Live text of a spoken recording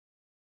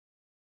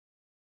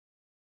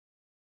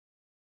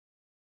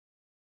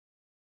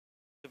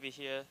be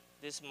here.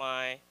 This is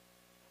my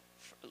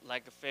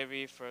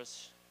very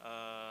first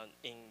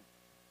in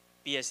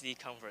BSD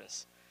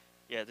conference.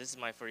 Yeah, this is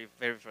my very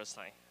first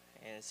time,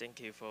 and thank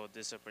you for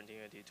this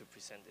opportunity to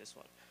present this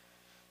one.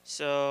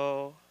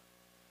 So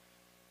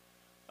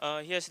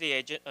here's the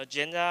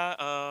agenda.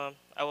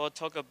 I will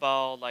talk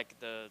about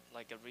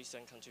a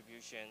recent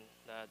contribution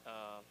that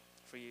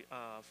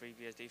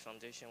FreeBSD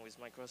Foundation with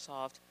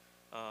Microsoft,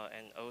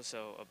 and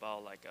also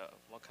about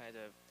what kind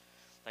of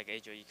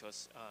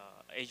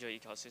Azure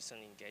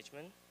ecosystem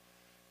engagement.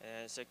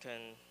 And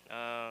second,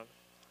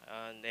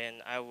 and then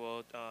I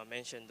will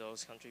mention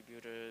those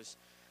contributors,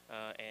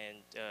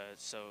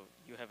 so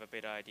you have a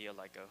better idea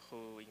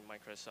who in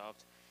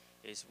Microsoft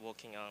is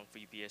working on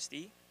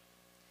FreeBSD.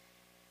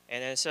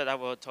 And then third, I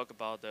will talk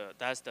about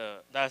that's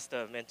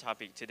the main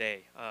topic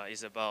today.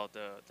 Is about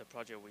the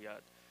project we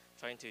are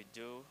trying to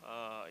do.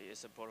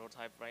 It's a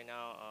prototype right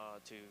now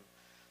to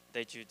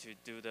let you to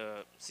do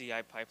the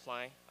CI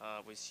pipeline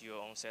with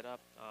your own setup,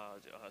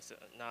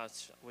 not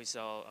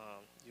without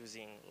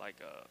using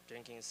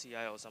Jenkins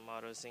CI or some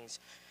other things.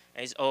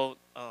 And it's all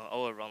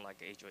around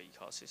Azure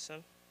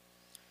ecosystem.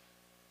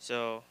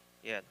 So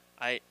yeah,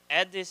 I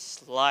add these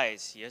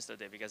slides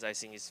yesterday because I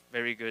think it's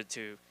very good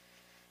to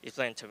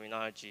explain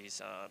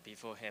terminologies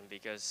beforehand,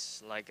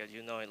 because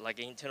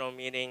internal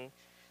meeting,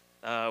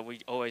 we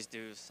always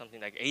do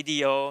something like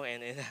ADO,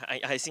 and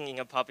I think in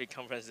a public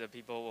conference that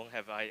people won't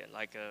have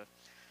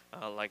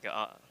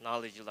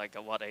knowledge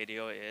what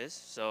ADO is.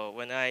 So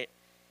when I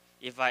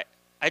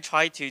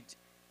try to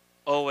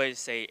always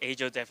say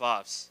Azure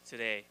DevOps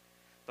today,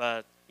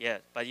 but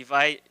if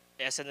I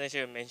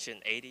accidentally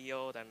mention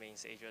ADO, that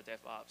means Azure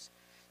DevOps.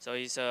 So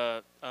it's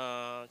so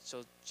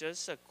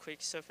just a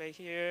quick survey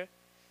here.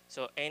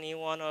 So any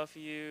one of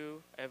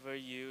you ever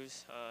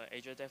use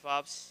Azure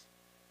DevOps?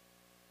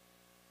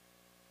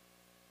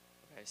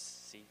 I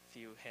see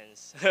few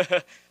hands,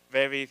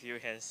 very few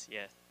hands.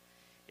 Yeah.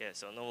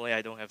 So normally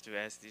I don't have to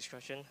ask this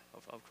question,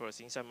 of course,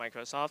 inside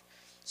Microsoft.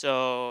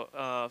 So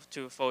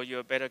for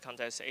your better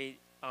context,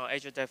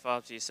 Azure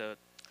DevOps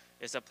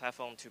is a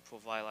platform to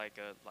provide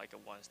a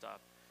one-stop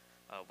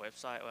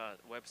website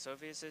web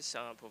services,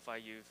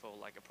 provide you for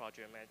a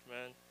project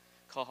management,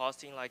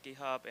 co-hosting like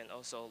GitHub, and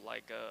also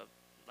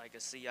a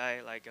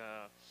CI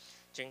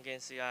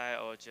Jenkins CI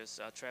or just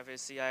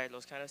Travis CI,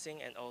 those kind of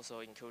thing, and also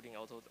including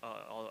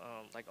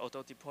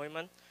auto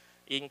deployment.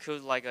 It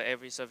includes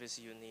every service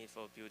you need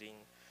for building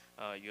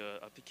your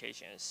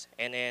applications.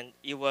 And then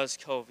it was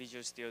called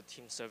Visual Studio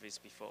Team Service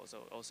before,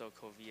 so also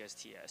called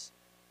VSTS,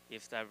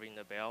 if that ring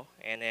the bell.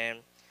 And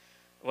then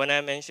when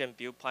I mention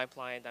build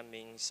pipeline, that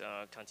means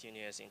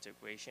continuous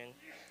integration.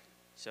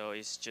 So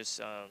it's just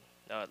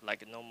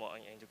like a normal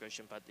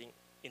integration, but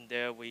in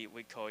there we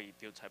call it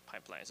build type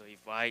pipeline. So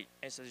if I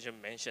essentially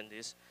mention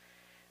this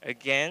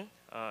again,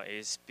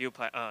 it's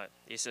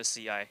it's a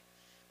CI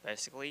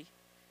basically,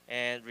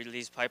 and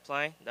release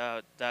pipeline.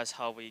 That's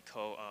how we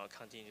call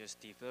continuous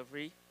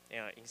delivery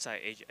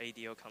inside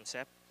ADO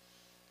concept.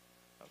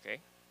 Okay,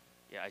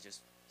 yeah, I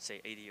just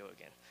say ADO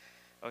again.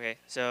 Okay,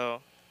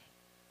 so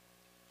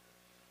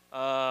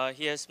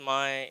here's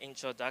my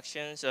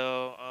introduction.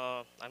 So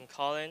I'm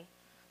Colin.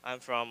 I'm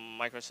from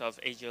Microsoft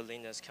Azure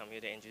Linux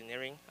Community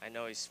Engineering. I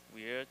know it's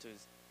weird to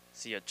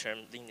see a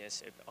term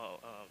Linux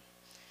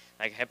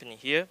happening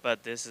here,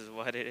 but this is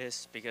what it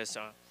is, because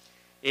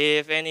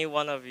if any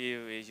one of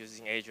you is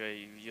using Azure,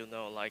 you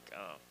know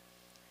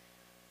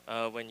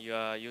when you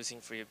are using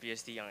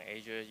FreeBSD on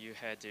Azure, you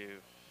had to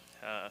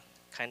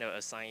kind of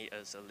assign it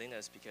as a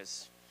Linux,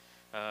 because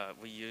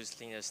we use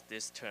Linux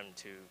this term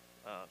to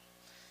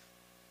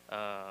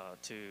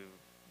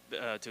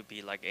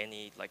be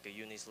any a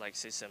Unix-like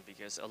system,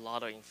 because a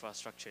lot of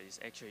infrastructure is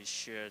actually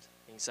shared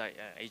inside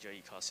Azure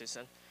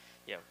ecosystem.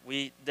 Yeah,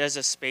 there's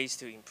a space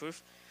to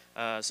improve,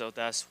 so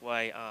that's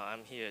why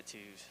I'm here to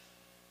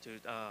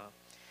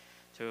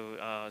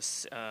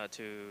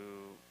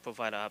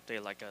provide an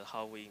update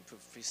how we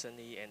improved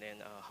recently, and then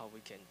how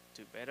we can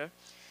do better.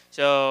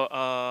 So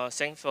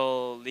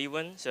thankful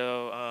Liwen.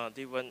 So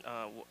Liwen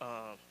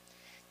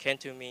came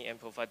to me and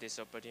provided this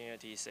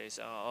opportunity. Says,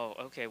 oh,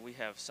 okay, we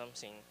have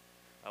something.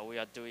 We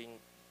are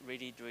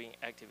really doing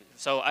activity.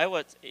 So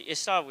it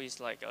started with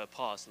a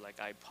pause.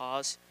 I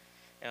pause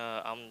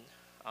on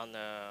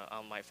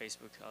my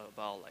Facebook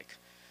about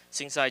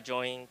since I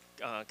joined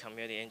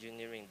community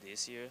engineering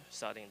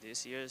starting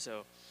this year.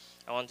 So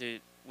our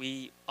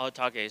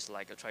target is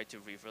try to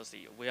reverse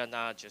it. We are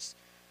not just,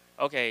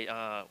 okay,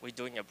 we're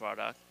doing a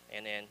product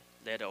and then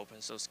let the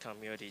open source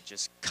community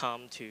just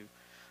come to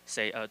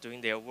say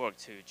doing their work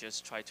to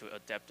just try to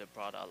adapt the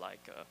product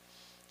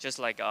just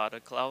like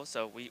other clouds.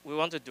 So we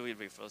want to do it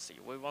reversely.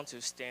 We want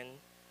to stand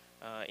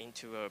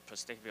into a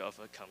perspective of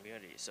a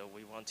community. So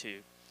we want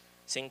to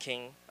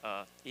thinking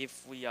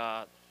if we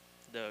are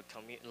the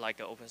an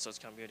open source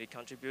community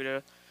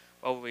contributor,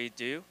 what we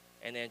do,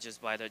 and then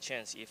just by the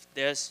chance, if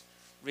there's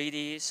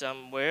really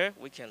somewhere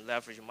we can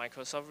leverage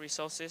Microsoft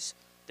resources,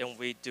 then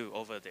we do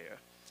over there.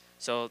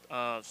 So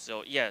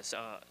so yes,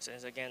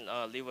 since again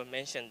Liwen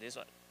mentioned this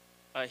one,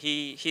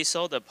 he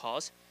saw the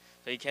pause,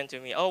 So he came to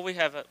me, oh, we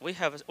have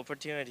an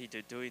opportunity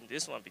to do in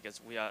this one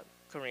because we are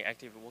currently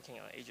actively working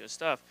on Azure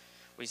stuff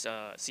with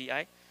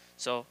CI.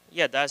 So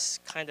yeah, that's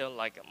kind of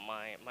like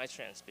my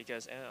strengths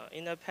because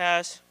in the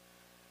past,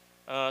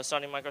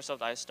 starting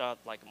Microsoft, I started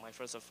like my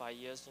first 5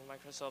 years in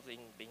Microsoft in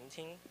Bing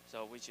team,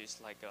 so which is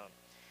like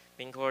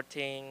Bing core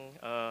thing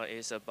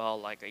is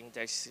about like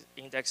index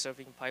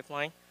serving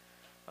pipeline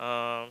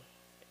um,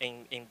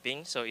 in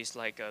Bing. So it's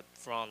like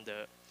from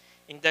the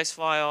index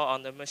file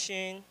on the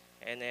machine,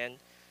 and then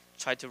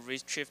try to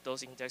retrieve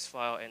those index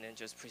file, and then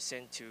just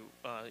present to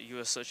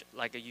your search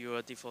like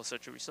your default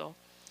search result.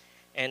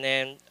 And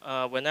then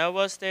when I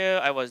was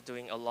there, I was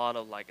doing a lot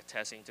of like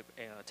test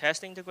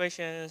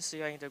integration,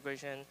 CI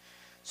integration,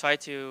 try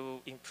to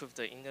improve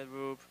the inner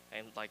loop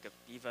and like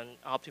even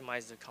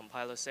optimize the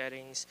compiler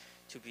settings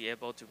to be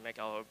able to make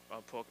our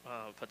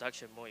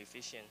production more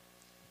efficient,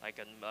 like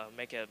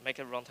make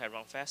a runtime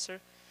run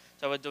faster.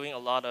 So we're doing a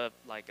lot of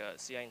like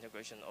CI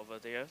integration over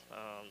there,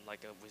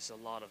 like with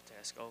a lot of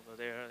tasks over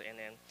there, and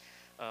then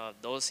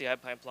those CI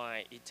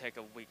pipeline, it take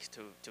a week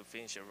to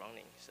finish it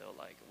running. So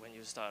like when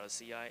you start a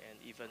CI and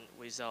even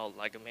without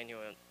like a manual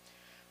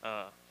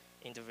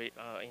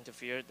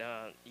interfere,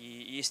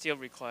 you still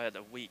required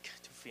a week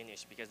to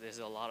finish because there's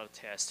a lot of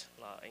tests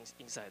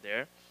inside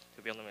there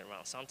to build them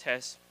around. Some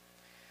tests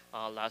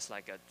last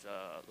like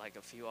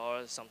a few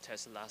hours. Some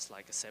tests last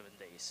like 7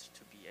 days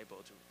to be able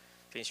to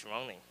finish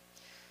running.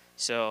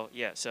 So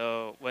yeah,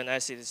 so when I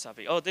see this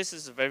topic, oh, this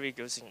is a very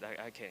good thing that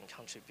I can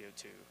contribute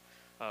to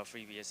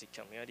FreeBSD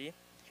community.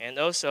 And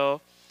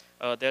also,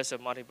 there's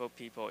multiple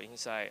people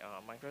inside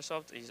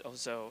Microsoft is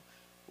also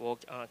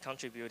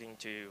contributing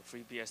to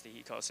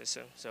FreeBSD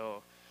ecosystem.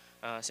 So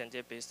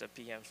Sandeep is the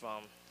PM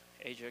from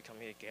Azure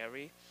Community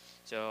Gallery.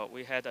 So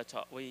we had a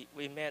talk. We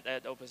met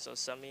at Open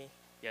Source Summit.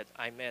 Yet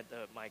I met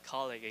my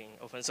colleague in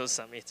Open Source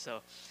Summit.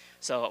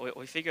 So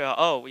we figure out,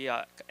 oh, we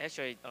are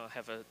actually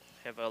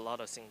have a lot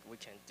of things we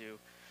can do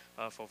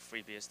for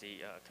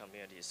FreeBSD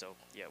community. So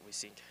yeah, we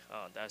think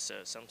that's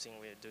something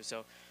we do.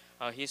 So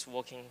he's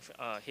working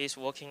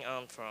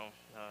on from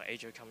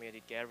Azure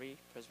Community Gallery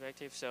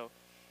perspective. So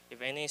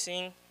if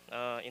anything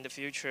in the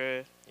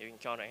future you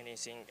encounter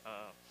anything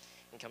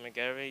in Community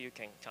Gallery, you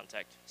can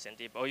contact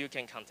Sandeep or you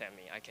can contact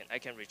me. I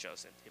can reach out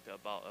Sandeep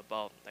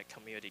about like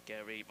Community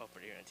Gallery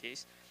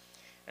opportunities.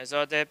 And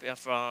so that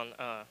from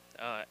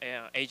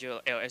Azure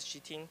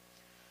LSG team.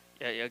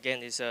 Yeah, again,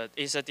 it's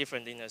a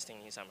different Linux thing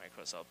inside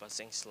Microsoft, but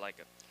things like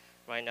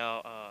right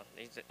now,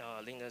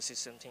 Linux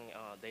system team,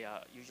 they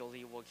are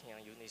usually working on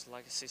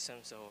Unix-like system,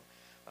 so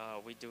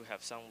we do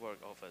have some work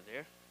over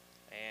there.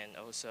 And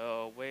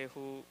also Wei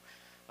Hu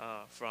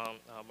from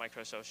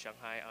Microsoft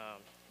Shanghai,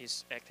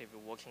 he's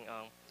actively working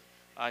on,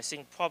 I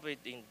think probably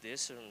in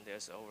this room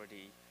there's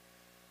already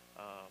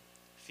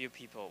few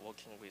people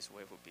working with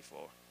Wei Hu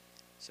before.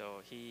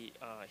 So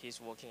he's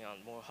working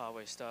on more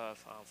hardware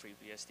stuff on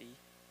FreeBSD.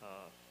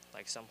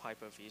 Like some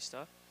Hyper-V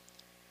stuff.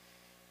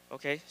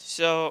 Okay,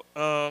 so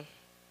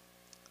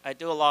I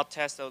do a lot of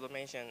test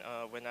automation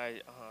when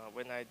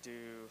I do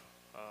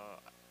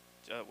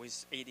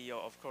with ADO,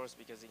 of course,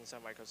 because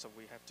inside Microsoft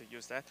we have to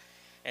use that,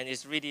 and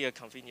it's really a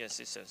convenient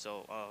system.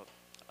 So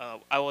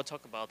I will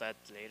talk about that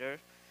later.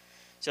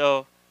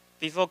 So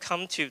before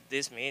come to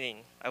this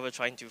meeting, I was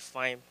trying to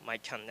find my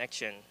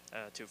connection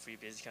to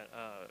FreeBSD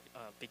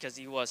because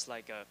it was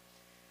like a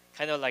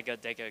kind of like a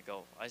decade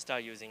ago. I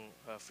started using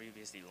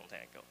FreeBSD long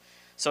time ago.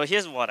 So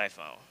here's what I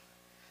found.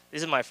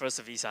 This is my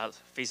first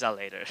visa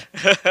later.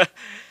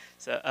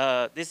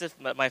 So this is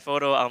my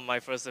photo on my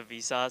first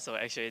visa. So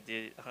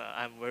actually,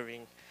 I'm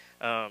wearing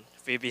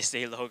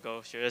FreeBSD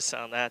logo shirts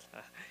on that.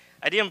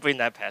 I didn't bring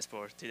that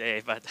passport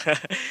today, but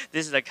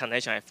this is the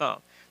connection I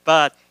found.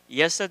 But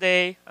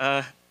yesterday,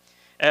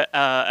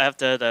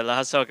 after the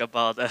last talk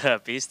about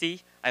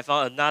BSD, I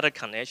found another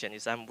connection.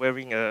 Is I'm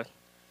wearing a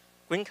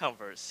green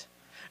Converse.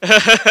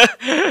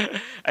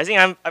 I think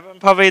I'm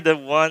probably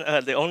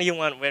the only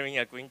one wearing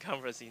a green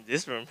Converse in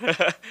this room.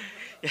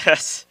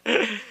 Yes.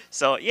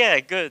 So yeah,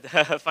 good.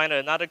 Find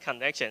another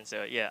connection.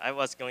 So yeah, I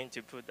was going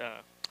to put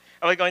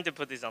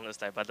this on the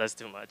slide, but that's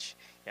too much.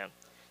 Yeah.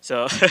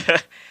 So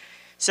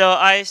so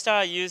I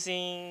started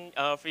using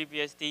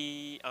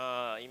FreeBSD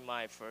in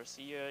my first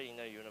year in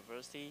the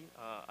university.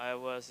 I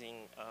was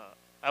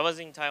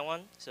in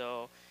Taiwan,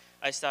 so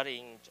I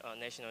studied in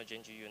National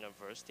Jeonju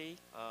University.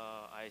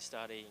 I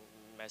studied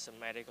in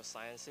mathematical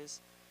sciences.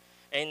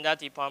 In that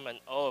department,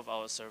 all of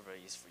our server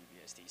is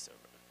FreeBSD server.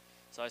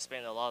 So I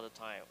spend a lot of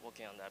time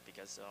working on that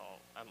because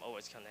I'm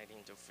always connecting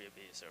to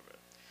FreeBSD server.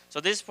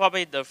 So this is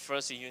probably the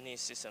first Unix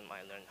system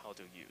I learned how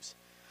to use.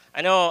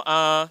 I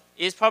know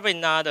it's probably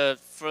not the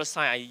first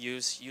time I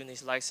use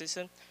Unix-like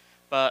system,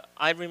 but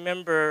I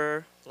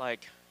remember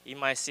like in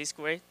my 6th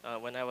grade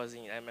when I was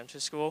in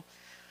elementary school,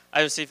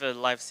 I received a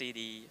live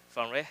CD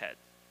from Red Hat.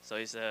 So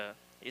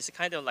it's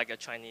kind of like a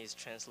Chinese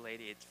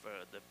translated for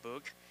the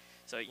book.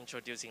 So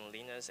introducing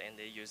Linux, and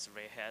they use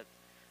Red Hat.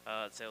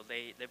 So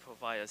they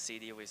provide a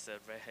CD with the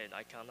Red Hat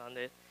icon on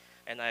it,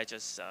 and I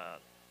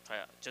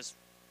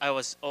I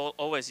was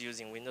always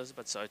using Windows,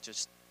 but so I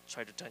just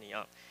try to turn it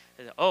on.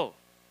 I said, oh,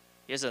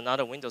 here's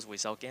another Windows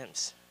without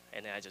games,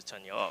 and then I just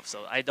turn it off.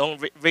 So I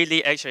don't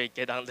really actually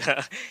get on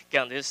the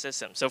get on this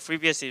system. So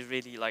FreeBSD is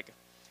really like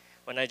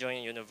when I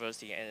joined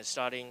university and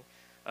starting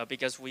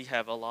because we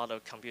have a lot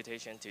of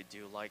computation to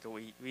do. Like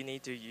we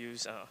need to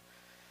use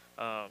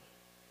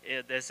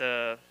there's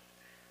a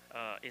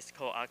it's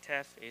called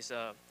Octave.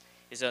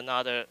 Is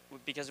another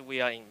because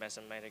we are in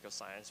mathematical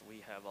science.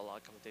 We have a lot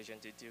of computation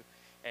to do,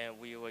 and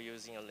we were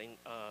using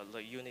the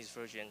Unix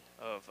version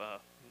of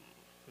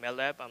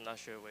MATLAB. I'm not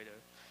sure whether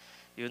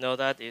you know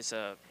that is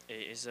a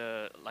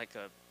like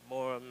a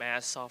more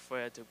math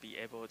software to be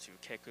able to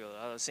calculate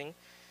other things.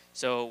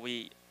 So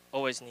we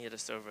always need a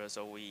server.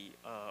 So we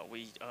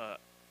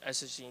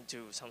accessing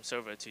to some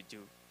server to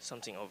do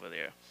something over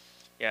there.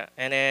 Yeah,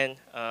 and then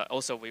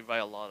also we write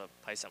a lot of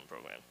Python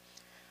program.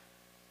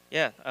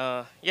 Yeah,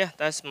 yeah,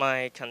 that's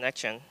my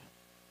connection.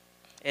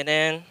 And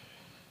then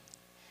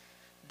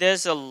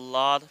there's a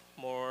lot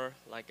more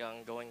like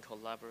ongoing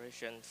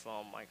collaboration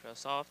from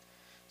Microsoft.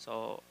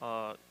 So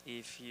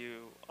if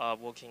you are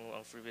working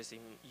on FreeBSD,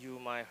 you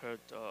might heard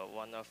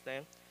one of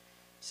them.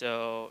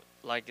 So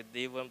like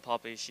they were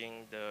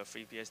publishing the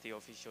FreeBSD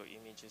official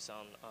images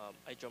on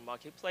Azure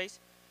Marketplace.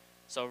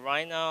 So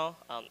right now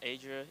on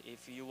Azure,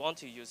 if you want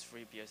to use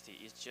FreeBSD,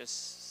 it's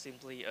just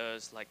simply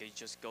as like you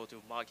just go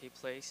to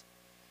Marketplace,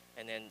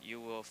 and then you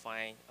will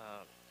find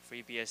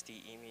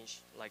FreeBSD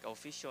image, like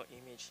official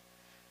image,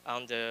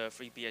 on the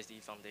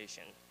FreeBSD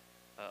Foundation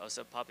as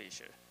a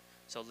publisher.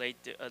 So they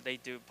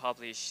do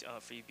publish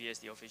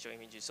FreeBSD official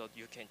images, so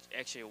you can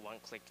actually one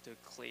click to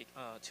create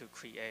a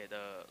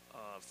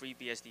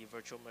FreeBSD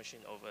virtual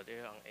machine over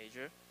there on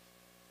Azure.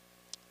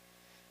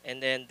 And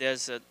then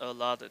there's a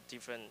lot of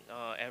different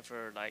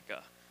effort, like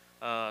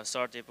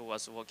Sardip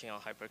was working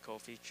on hypercode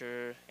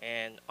feature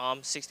and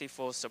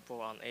ARM64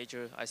 support on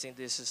Azure. I think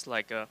this is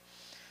like a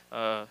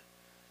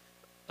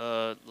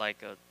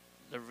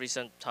the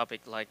recent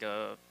topic, like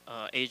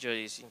Azure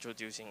is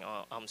introducing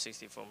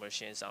ARM64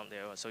 machines on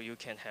there, so you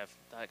can have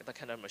that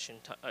kind of machine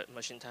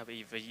type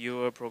if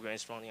your program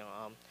is running on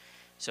ARM.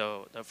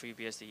 So the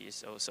FreeBSD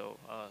is also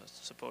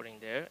supporting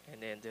there,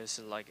 and then there's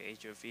like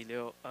Azure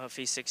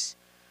V6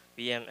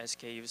 VM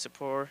SKU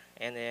support,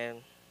 and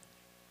then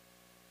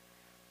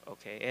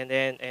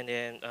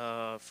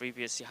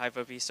FreeBSD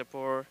Hyper-V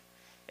support.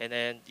 And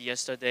then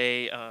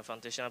yesterday,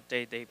 foundation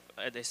update,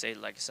 they say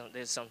like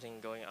there's something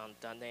going on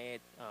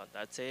 .NET.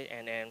 That's it.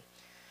 And then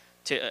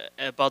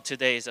about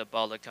today is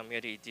about the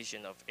community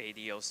edition of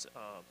ADO's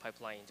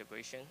pipeline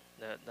integration.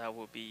 That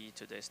will be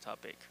today's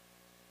topic.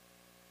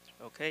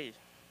 Okay.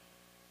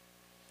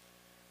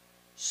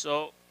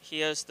 So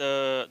here's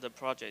the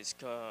project.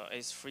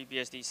 It's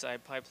FreeBSD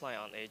side pipeline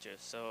on Azure.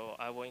 So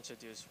I will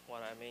introduce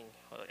what I mean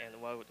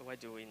and why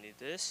do we need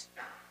this.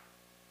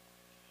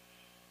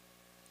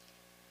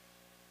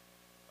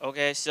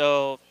 Okay,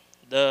 so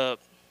the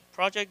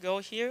project goal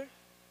here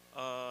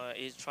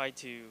is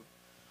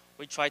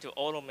we try to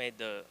automate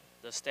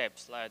the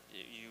steps that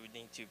you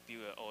need to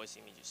build an OS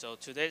image. So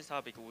today's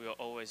topic we will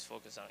always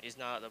focus on is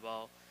not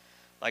about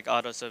like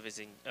other services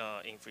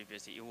in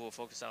FreeBSD. It will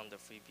focus on the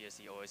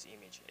FreeBSD OS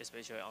image,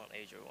 especially on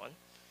Azure one.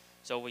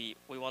 So we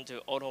want to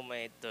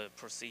automate the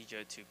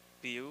procedure to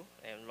build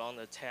and run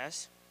the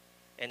test,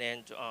 and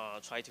then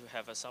try to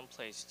have some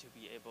place to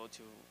be able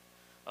to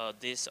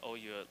this or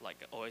your like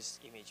OS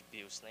image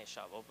build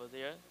snapshot over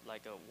there,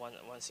 like one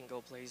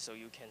single place, so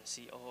you can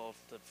see all of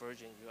the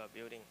version you are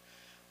building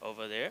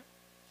over there.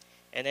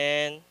 And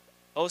then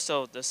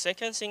also the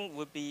second thing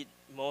would be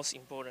most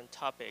important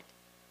topic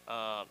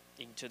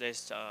in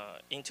today's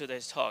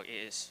talk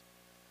is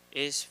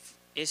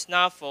it's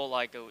not for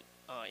like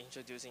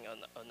introducing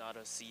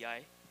another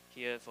CI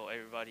here for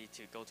everybody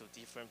to go to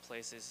different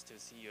places to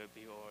see your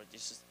build, or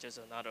this is just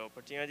another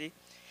opportunity.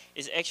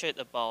 It's actually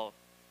about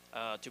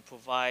to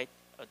provide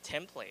a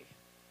template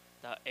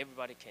that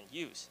everybody can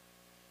use.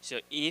 So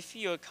if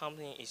your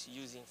company is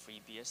using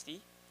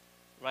FreeBSD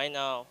right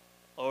now,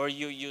 or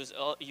you use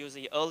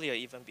it earlier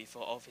even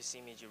before Office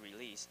image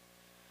release,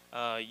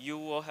 you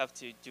will have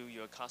to do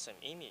your custom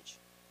image.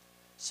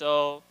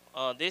 So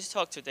this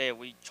talk today,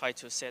 we try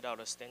to set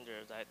out a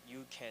standard that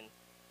you can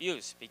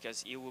use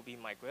because it will be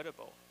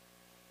migratable.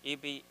 It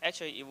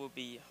will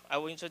be, I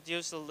will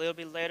introduce a little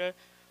bit later,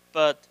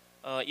 but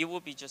it will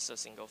be just a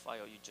single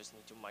file. You just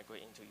need to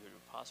migrate into your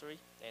repository,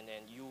 and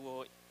then you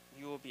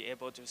will be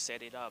able to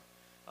set it up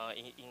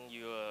in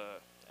your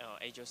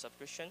Azure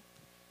subscription,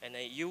 and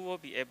then you will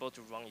be able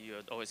to run your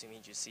OS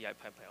image CI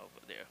pipeline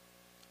over there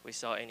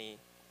without any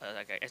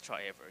like extra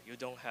effort. You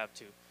don't have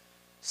to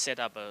set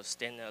up a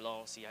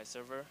standalone CI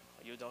server.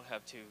 You don't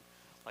have to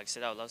like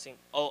set up those things.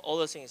 All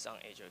the things on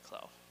Azure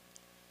Cloud.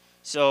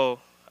 So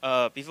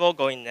before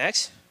going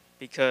next,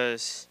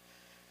 because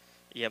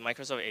yeah,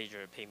 Microsoft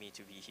Azure paid me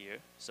to be here,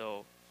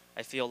 so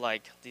I feel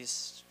like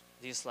this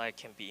slide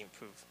can be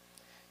improved.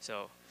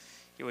 So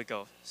here we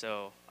go.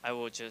 So I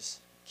will just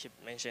keep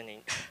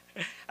mentioning.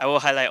 I will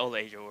highlight all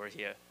the Azure word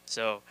here.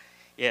 So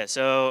yeah,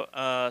 so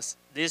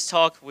this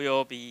talk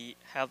will be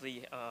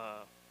heavily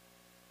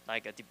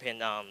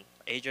depend on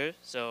Azure.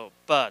 So,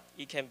 but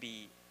it can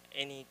be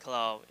any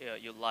cloud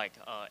you like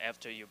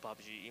after you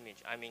publish your image.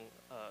 I mean,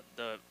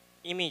 the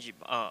image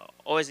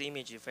OS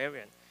image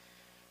variant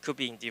could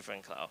be in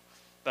different cloud,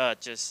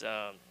 but just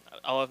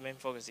our main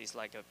focus is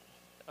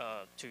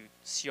to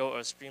show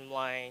a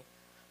streamlined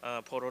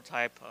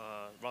prototype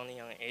running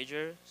on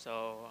Azure.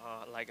 So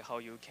like how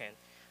you can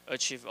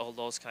achieve all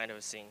those kind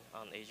of things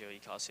on Azure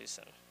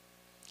ecosystem.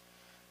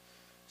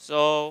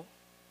 So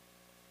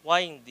why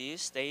in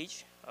this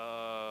stage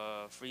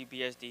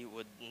FreeBSD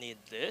would need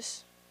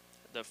this?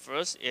 The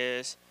first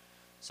is,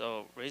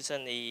 so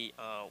recently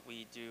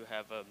we do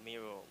have a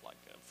mirror like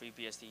a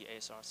FreeBSD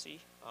SRC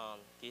on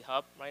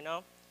GitHub right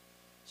now.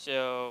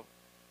 So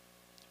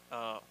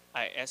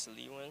I asked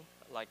Lewin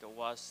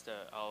what's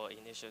our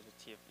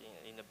initiative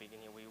in the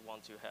beginning. We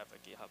want to have a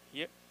GitHub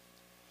here.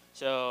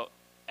 So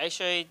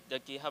actually the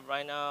GitHub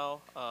right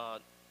now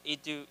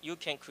you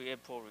can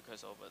create pull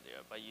requests over there,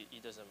 but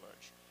it doesn't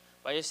merge.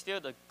 But it's still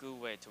a good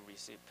way to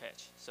receive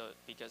patch. So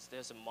because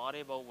there's a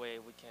multiple way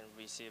we can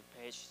receive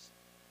patch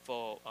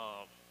for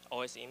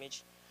OS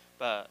image,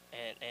 but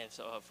and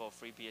so for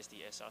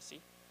FreeBSD SRC.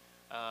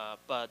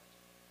 But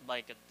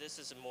this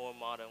is a more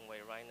modern way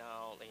right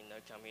now in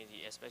the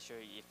community,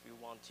 especially if you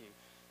want to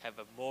have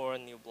a more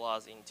new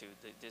blogs into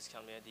this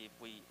community.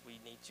 We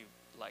need to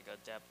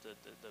adapt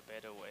the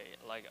better way,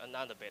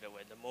 not the better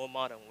way, the more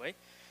modern way.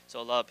 So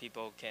a lot of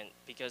people can,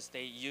 because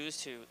they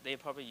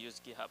probably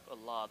use GitHub a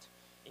lot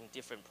in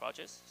different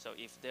projects. So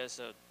if there's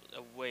a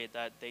way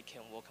that they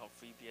can work on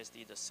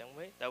FreeBSD the same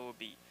way, that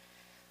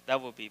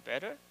would be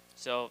better.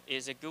 So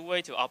it's a good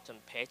way to obtain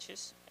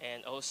patches,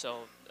 and also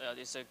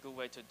it's a good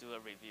way to do a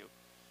review.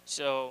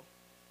 So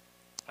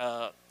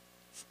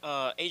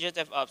Azure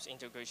DevOps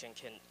integration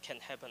can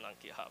happen on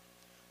GitHub.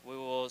 We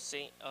will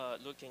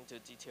look into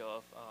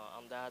detail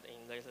on that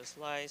in later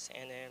slides,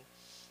 and then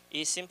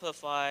it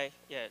simplify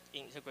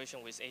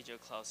integration with Azure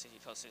Cloud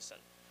ecosystem,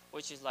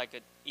 which is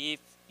if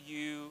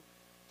you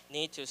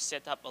need to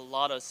set up a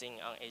lot of things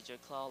on Azure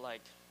Cloud,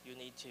 like you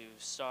need to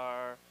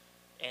start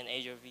an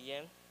Azure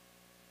VM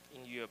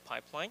in your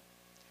pipeline.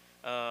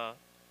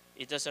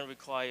 It doesn't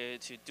require you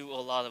to do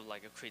a lot of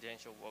a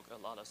credential work, a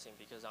lot of things,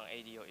 because on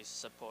ADO is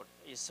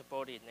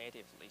supported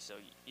natively. So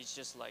it's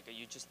just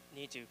you just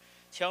need to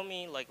tell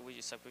me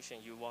which subscription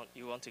you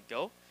want to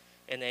go,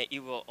 and then it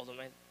will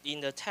automate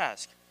in the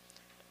task,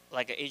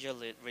 like an Azure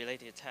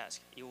related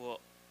task. It will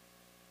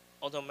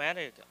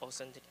automatically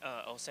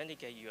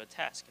authenticate your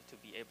task to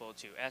be able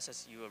to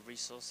access your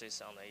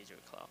resources on the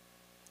Azure cloud.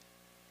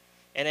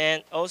 And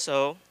then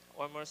also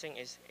one more thing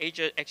is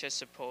Azure actually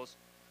supports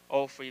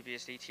all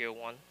FreeBSD tier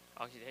 1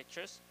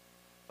 architectures,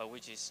 but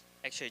which is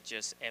actually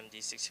just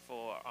MD64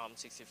 or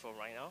ARM64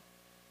 right now.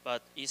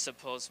 But it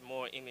supports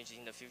more imaging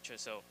in the future.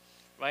 So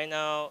right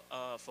now,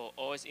 for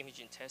OS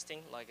imaging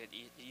testing,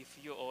 if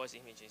your OS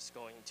image is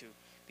going to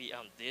be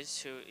on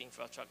these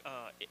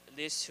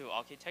two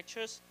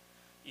architectures,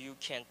 you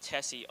can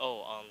test it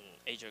all on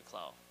Azure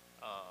Cloud,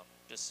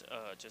 just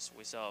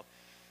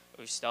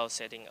without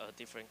setting a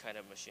different kind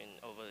of machine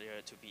over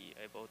there to be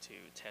able to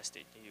test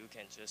it. You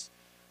can just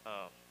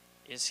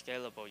it's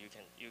scalable. You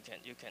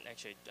can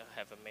actually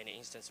have a many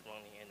instances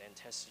running and then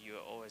test your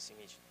OS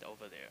image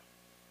over there.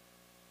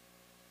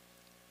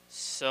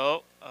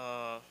 So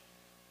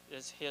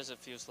here's a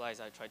few slides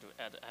I try to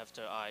add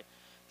after I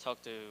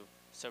talk to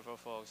several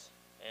folks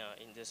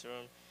in this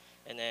room,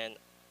 and then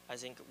I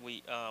think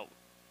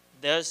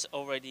there's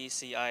already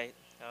CI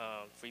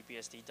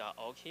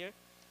FreeBSD.org here.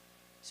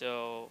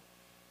 So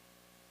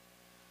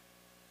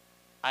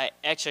I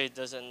actually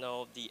doesn't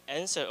know the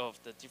answer of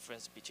the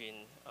difference between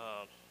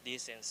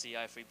this and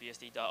CI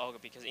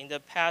FreeBSD.org, because in the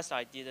past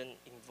I didn't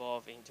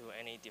involve into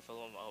any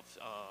development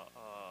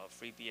of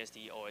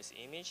FreeBSD OS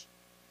image.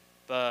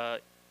 But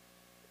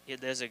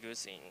there's a good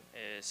thing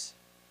is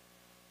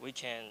we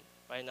can,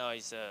 right now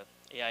it's a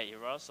AI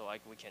era, so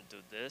we can do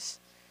this.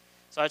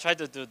 So I tried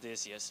to do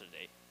this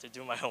yesterday to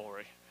do my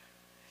homework.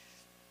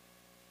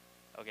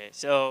 Okay,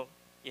 so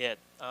yeah,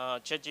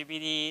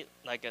 ChatGPT,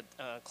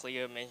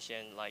 Clear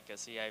mentioned, a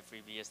CI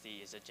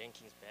FreeBSD is a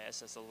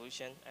Jenkins-based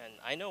solution, and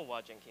I know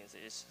what Jenkins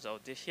is. So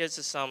here's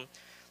some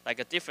a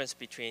difference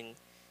between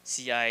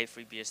CI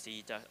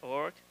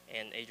FreeBSD.org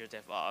and Azure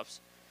DevOps.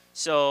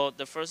 So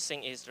the first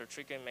thing is the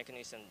triggering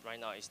mechanism right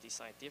now is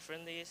designed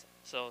differently.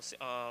 So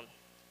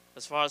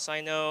as far as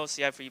I know,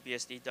 CI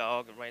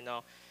FreeBSD.org right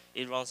now,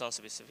 it runs on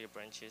specific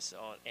branches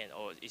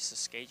or it's a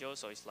schedule.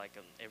 So it's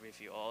every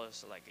few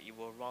hours, it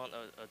will run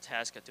a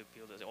task to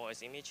build the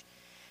OS image.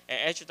 And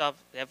Azure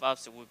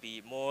DevOps would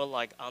be more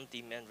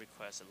on-demand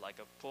request,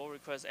 a pull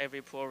request.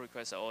 Every pull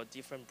request or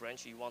different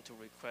branch you want to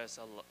request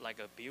a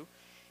build,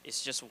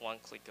 it's just one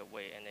click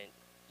away, and then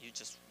you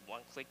just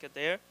one click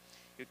there.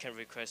 You can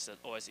request an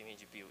OS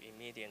image build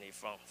immediately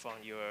from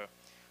your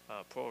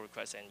pull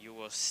request, and you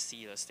will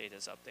see the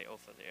status update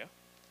over there.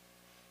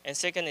 And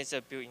second is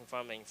a build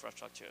environment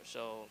infrastructure.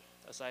 So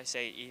as I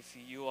say, if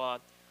you are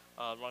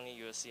running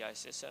your CI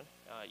system.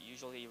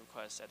 Usually it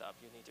requires setup.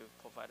 You need to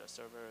provide a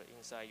server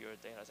inside your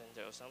data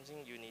center or something.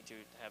 You need to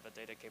have a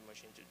dedicated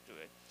machine to do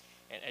it.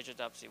 And Azure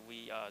DevOps,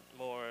 we are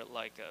more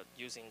like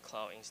using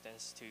cloud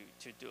instance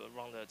to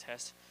run the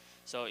test.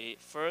 So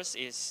first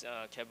is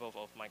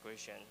capable of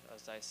migration.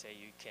 As I say,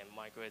 you can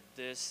migrate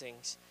these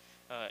things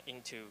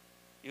into.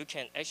 You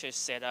can actually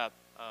set up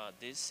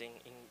this thing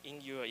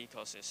in your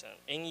ecosystem,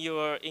 in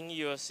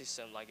your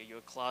system, like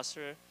your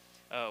cluster,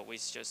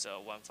 with just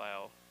one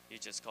file. You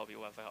just copy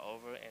one file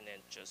over and then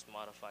just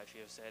modify a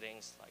few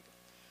settings, like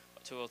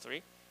 2 or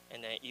 3,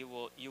 and then you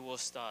will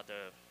start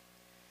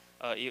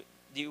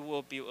you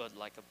will build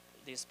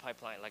this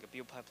pipeline, like a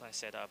build pipeline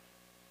setup,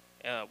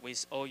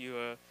 with all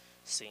your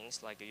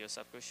things like your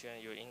subscription,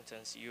 your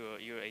instance,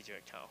 your Azure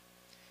account,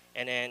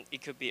 and then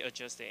it could be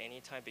adjusted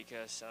anytime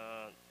because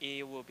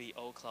it will be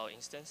all cloud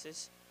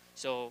instances.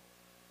 So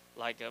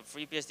like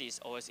FreeBSD is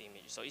OS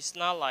image, so it's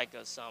not like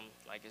some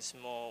like a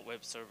small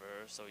web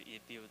server. So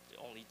it build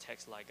only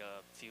takes like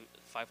a few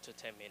 5 to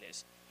 10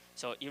 minutes.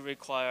 So it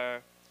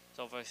require.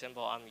 So for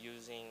example, I'm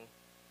using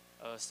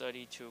a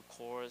 32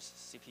 cores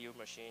CPU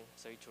machine,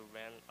 32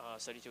 RAM,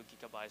 32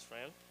 gigabytes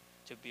RAM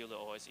to build the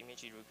OS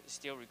image. It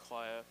still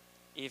require,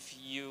 if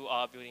you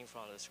are building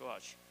from the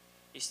scratch,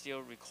 it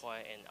still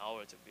require an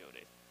hour to build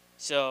it.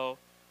 So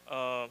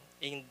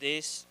in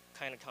this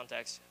kind of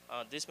context,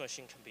 this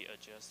machine can be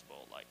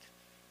adjustable. Like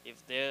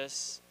if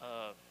there's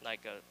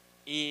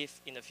if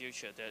in the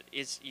future that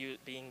it's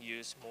being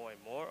used more and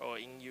more, or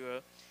in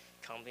your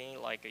company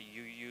like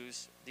you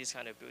use this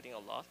kind of building a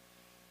lot,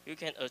 you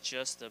can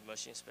adjust the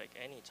machine spec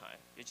anytime.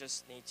 You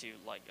just need to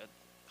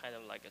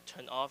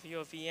turn off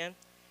your VM,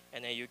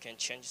 and then you can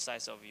change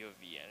size of your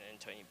VM and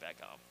turn it back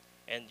on.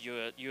 And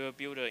your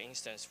builder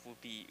instance will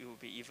be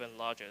even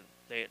larger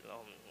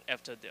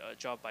after the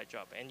job by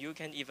job. And you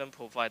can even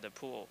provide the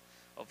pool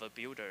of a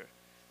builder,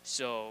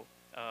 so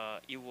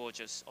it will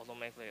just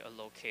automatically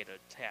allocate the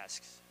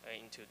tasks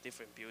into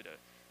different builder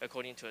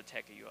according to the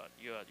tech you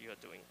are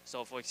doing.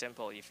 So for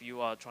example, if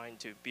you are trying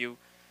to build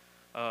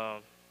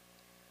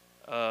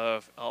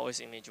OS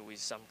image with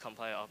some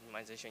compiler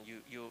optimization,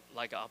 you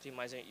like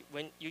optimizing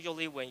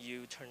usually when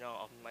you turn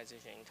on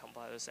optimization in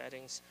compiler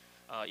settings,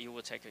 it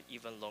will take an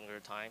even longer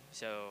time.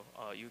 So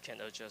you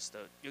can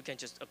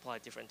just apply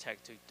different tech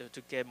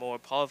to get more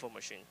powerful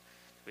machine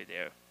to be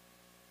there.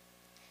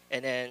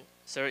 And then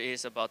third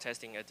is about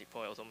testing and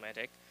deploy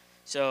automatic.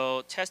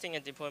 So testing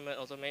and deployment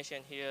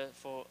automation here,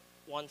 for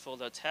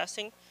the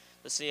testing,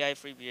 the CI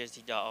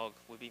FreeBSD.org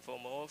will be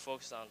more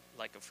focused on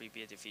like a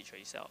FreeBSD feature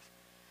itself.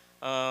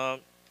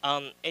 On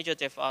Azure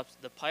DevOps,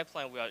 the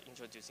pipeline we are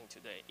introducing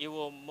today, it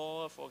will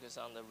more focus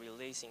on the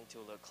releasing to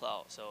the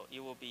cloud. So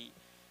it will be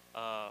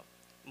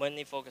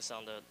mainly focus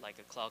on the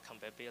cloud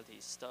compatibility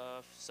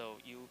stuff. So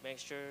you make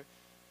sure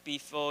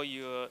before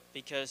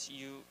because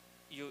you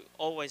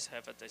always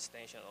have a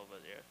destination over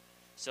there.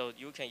 So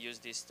you can use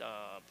this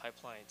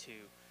pipeline to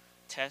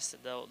test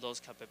those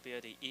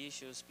compatibility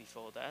issues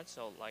before that.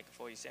 So like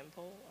for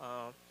example,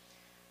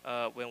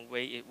 when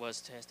Wei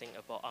was testing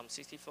about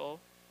ARM64,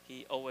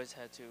 he always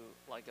had to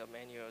like a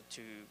manual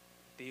to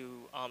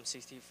build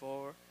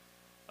ARM64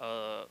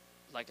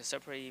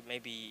 separately,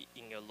 maybe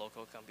in your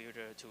local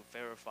computer to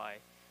verify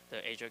the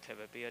Azure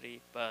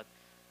capability. But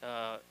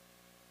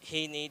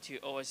he need to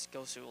always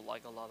go through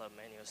like a lot of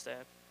manual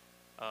steps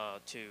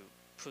to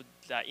put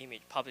that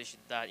image, publish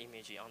that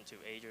image onto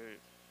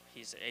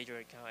his Azure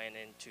account, and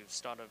then to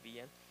start a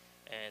VM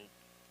and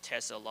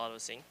test a lot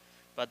of things.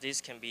 But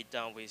this can be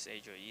done with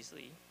Azure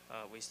easily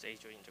with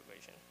Azure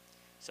integration.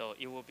 So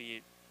it will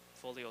be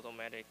fully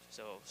automatic.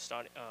 So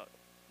start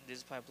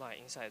this pipeline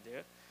inside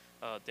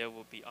there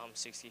will be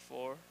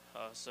ARM64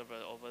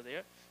 server over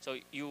there. So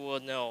you will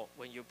know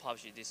when you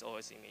publish this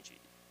OS image,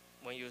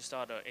 when you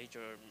start an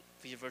Azure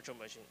virtual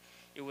machine,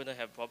 you wouldn't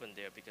have problem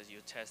there because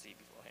you test it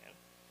beforehand.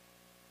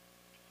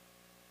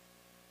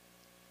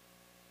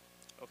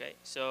 Okay,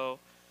 so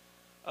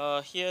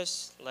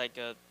here's like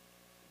a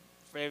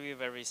very,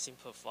 very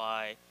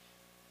simplified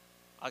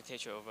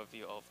architecture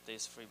overview of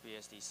this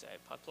FreeBSD CI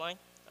pipeline.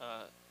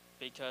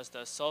 Because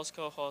the source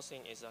code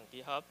hosting is on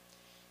GitHub,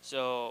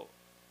 so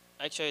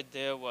actually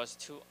there was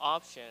 2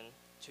 options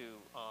to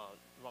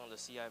run the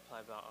CI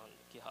pipeline on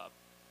GitHub.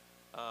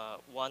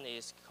 One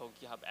is called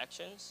GitHub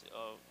Actions,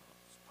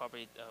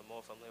 probably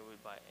more familiar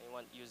with by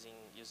anyone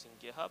using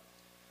GitHub.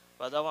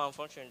 But that one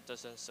unfortunately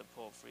doesn't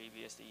support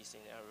FreeBSD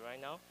scenario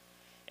right now.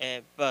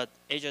 But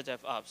Azure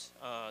DevOps,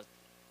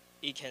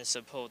 it can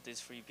support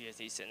this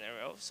FreeBSD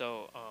scenario.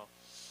 So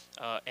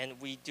and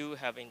we do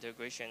have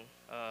integration.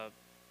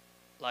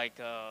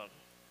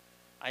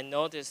 I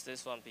noticed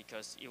this one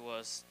because it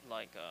was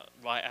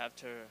right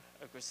after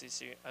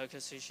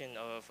acquisition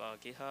of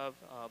GitHub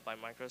by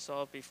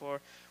Microsoft before,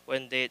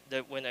 when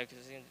when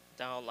acquisition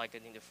down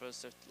in the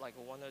first 1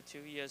 or 2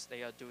 years,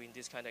 they are doing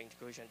this kind of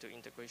integration to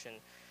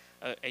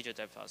Azure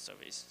DevOps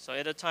service. So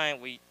at the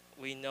time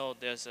we know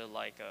there's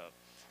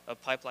a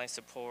pipeline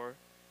support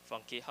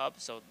from GitHub.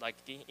 So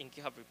in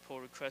GitHub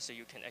report request,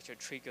 you can actually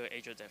trigger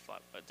Azure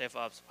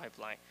DevOps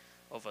pipeline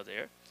over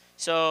there.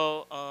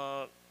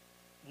 So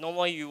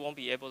normally you won't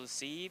be able to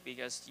see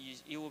because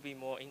it will be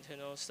more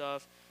internal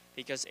stuff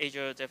because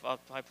Azure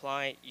DevOps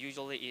pipeline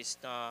usually is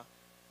not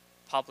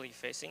public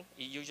facing.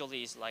 It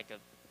usually is like a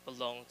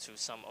belong to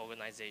some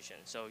organization.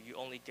 So you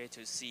only get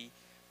to see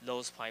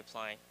those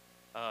pipeline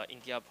in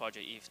GitHub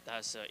project if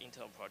that's an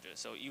internal project.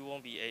 So you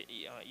won't be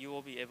you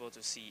will be able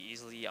to see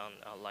easily on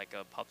like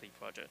a public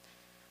project.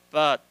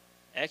 But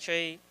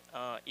actually,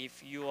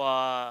 if you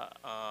are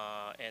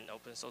an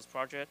open source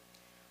project,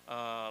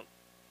 uh,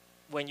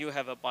 when you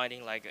have a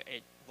binding like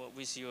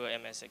with your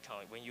MS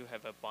account, when you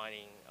have a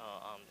binding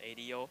on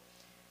ADO,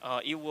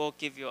 it will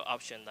give you an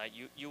option like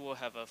you will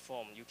have a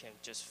form you can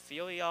just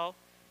fill it out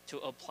to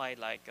apply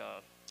like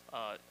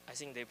I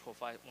think they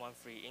provide one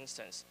free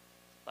instance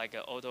like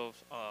a auto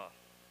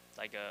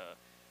like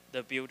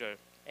the builder,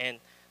 and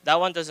that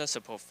one doesn't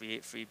support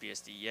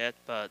FreeBSD yet,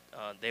 but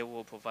they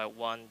will provide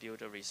one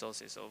builder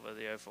resources over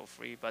there for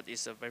free, but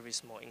it's a very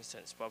small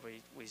instance,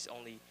 probably with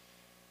only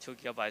 2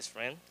 GB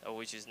RAM,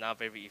 which is not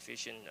very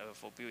efficient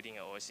for building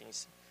an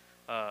OS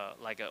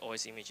like an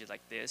OS image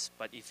like this.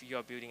 But if you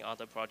are building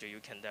other project, you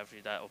can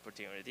definitely that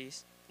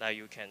opportunities that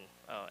you can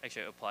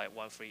actually apply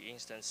one free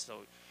instance,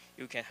 so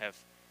you can have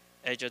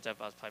Azure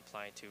DevOps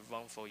pipeline to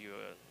run for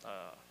your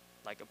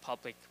like a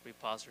public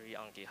repository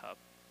on GitHub.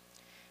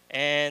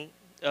 And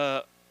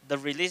the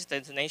release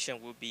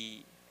destination will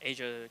be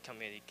Azure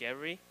Community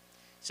Gallery.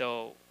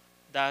 So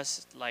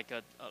that's like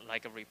a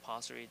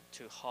repository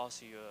to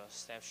host your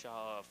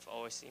snapshot of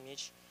OS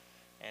image,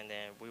 and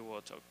then we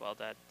will talk about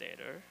that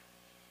later.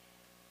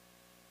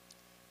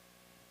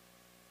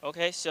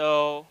 Okay,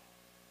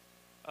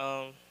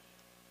 um,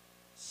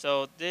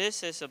 so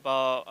this is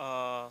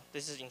about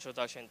this is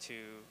introduction to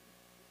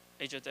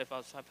Azure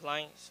DevOps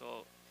pipeline.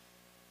 So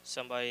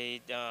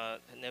somebody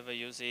never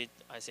use it.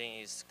 I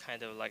think it's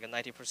kind of like a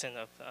 90%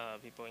 of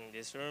people in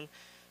this room.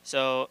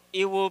 So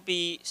it will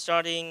be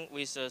starting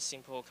with a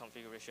simple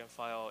configuration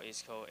file.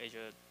 It's called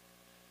Azure.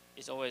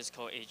 It's always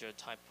called Azure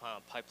type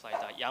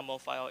pipeline.yaml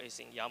file. Is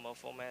in YAML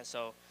format.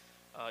 So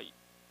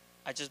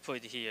I just put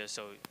it here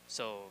so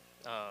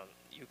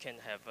you can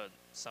have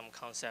some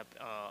concept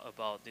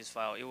about this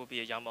file. It will be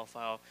a YAML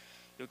file.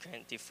 You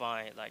can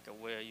define like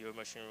where your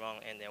machine run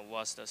and then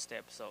what's the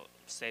step. So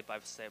step by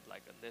step,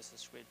 like this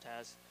script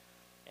task,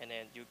 and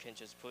then you can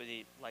just put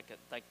it like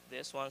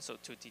this one. So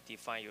to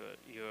define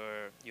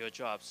your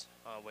jobs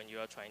when you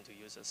are trying to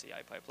use a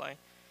CI pipeline,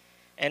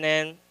 and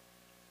then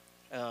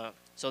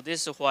so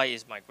this is why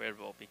it's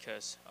migratable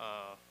because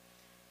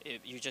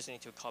you just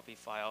need to copy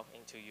file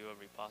into your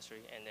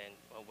repository, and then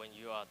when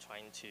you are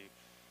trying to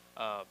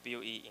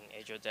build it in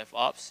Azure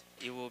DevOps,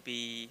 it will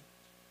be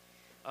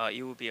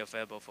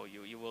available for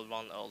you. You will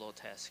run all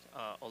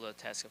the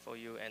task for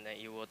you, and then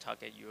you will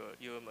target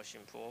your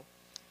machine pool.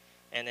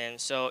 And then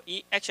so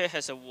it actually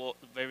has a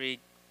very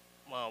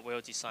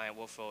well-designed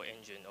workflow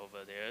engine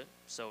over there,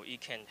 so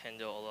it can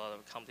handle a lot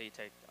of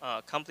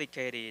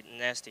complicated,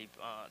 nasty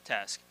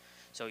tasks.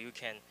 So you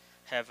can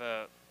have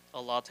a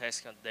lot of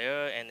tasks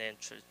there, and then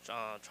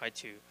try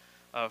to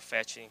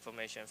fetch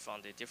information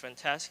from the different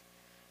tasks.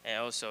 And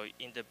also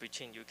in the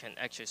between, you can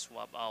actually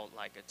swap out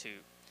like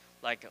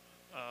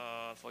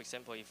for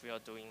example, if you are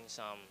doing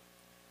some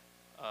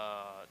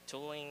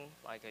tooling,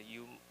 like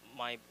you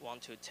might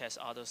want to test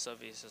other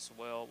services as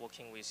well,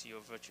 working with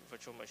your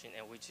virtual machine,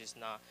 and which is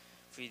not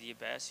 3D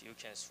based, you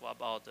can swap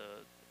out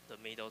the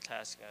middle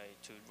task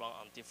to run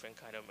on different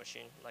kind of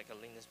machine, like a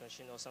Linux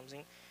machine or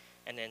something,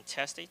 and then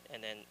test it,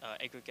 and then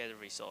aggregate the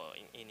result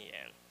in the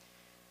end.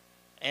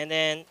 And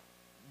then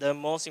the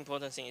most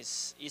important thing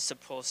is it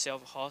supports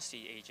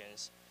self-hosted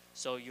agents,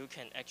 so you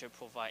can actually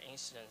provide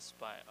instance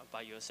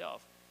by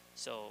yourself.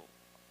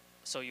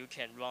 So you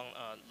can run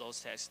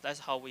those tasks. That's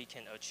how we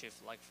can achieve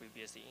like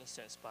FreeBSD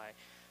instance by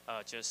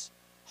just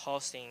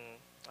hosting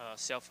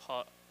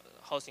self-hosted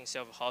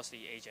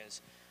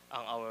agents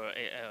on our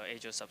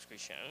Azure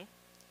subscription.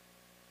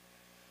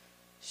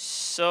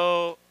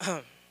 So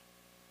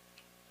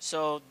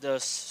so the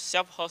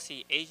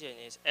self-hosted agent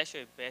is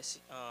actually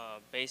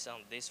based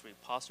on this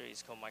repository.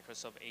 It's called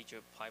Microsoft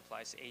Azure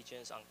Pipelines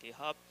Agents on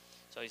GitHub.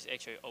 So it's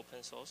actually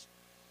open source.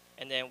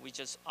 And then we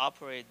just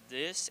operate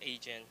this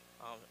agent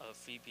on a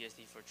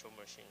FreeBSD virtual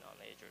machine on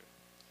Azure.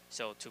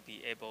 So to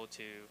be able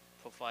to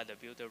provide the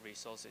builder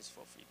resources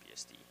for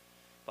FreeBSD.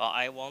 But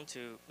I want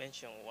to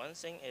mention one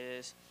thing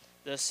is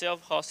the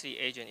self-hosted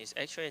agent is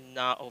actually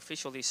not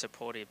officially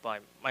supported by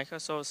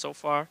Microsoft so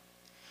far.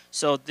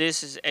 So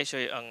this is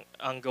actually an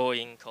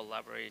ongoing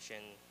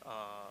collaboration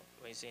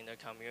within the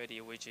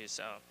community, which is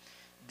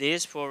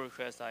this pull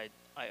request I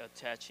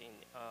attach in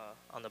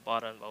on the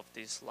bottom of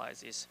this slide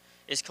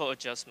is called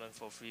adjustment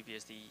for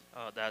FreeBSD.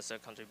 That's a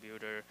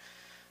contributor,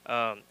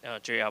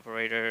 J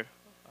operator.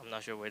 I'm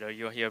not sure whether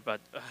you're here, but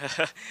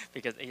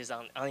because it's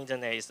on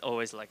internet, it's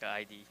always like an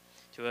ID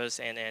to us.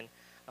 And then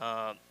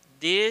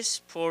this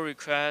pull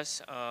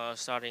request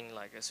starting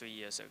like 3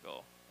 years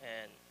ago,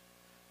 and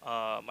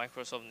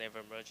Microsoft never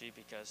merged it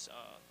because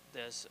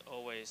there's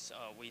always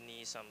we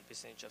need some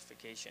business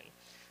justification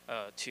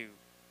to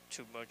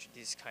merge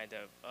this kind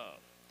of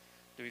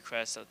the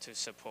request to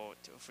support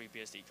the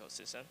FreeBSD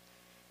ecosystem.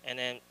 And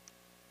then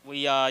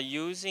we are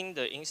using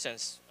the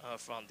instance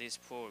from this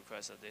pull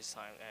request at this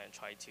time and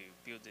try to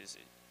build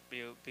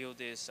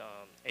this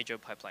Azure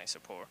pipeline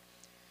support.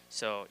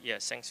 So yeah,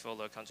 thanks for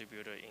the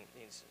contributor.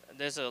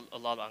 There's a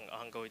lot of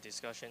ongoing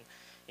discussion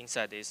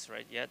inside this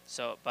right yet.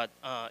 So but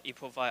it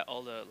provide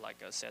all the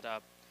like a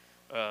setup.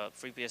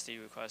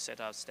 FreeBSD requires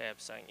setup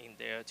steps, and in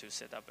there to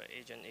set up an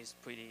agent is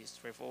pretty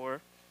straightforward.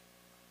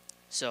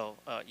 So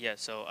yeah,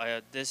 so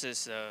this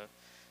is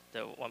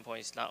the one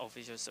point is not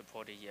officially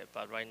supported yet,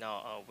 but right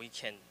now we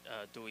can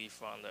do it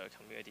from the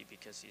community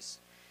because it's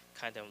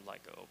kind of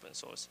like open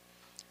source.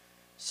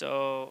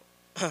 So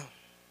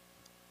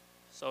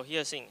so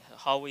here's thing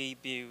how we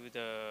build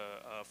the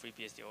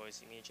FreeBSD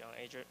OS image on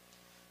Azure.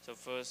 So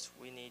first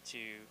we need to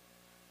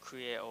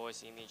create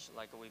OS image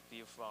like we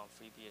built from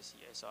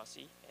FreeBSD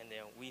SRC, and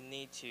then we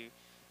need to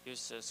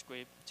use a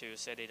script to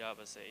set it up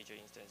as an Azure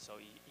instance. So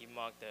it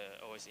mark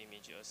the OS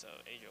image as an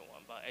Azure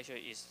one, but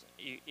actually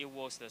it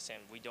works the same.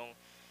 We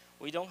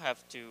don't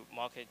have to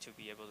mark it to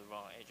be able to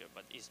run Azure,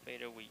 but it's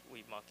better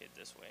we mark it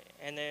this way.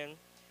 And then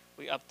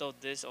we upload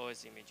this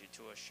OS image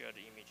to a shared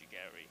image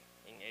gallery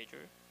in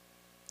Azure,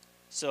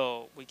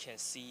 so we can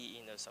see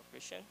in the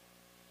subscription.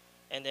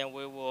 And then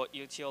we will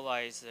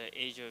utilize the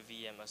Azure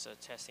VM as a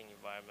testing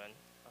environment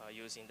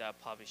using that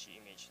published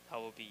image.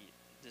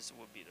 This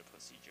will be the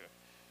procedure.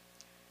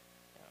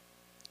 Yeah.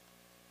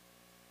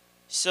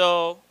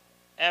 So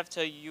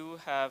after you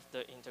have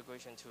the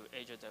integration to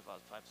Azure DevOps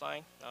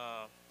pipeline,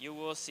 you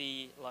will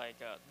see like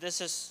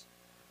this is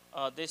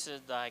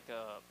like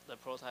the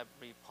prototype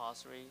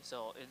repository.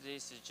 So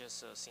this is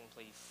just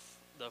simply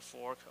the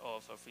fork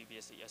of a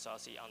FreeBSD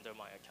SRC under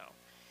my account.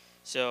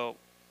 So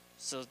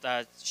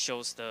that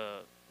shows the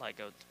like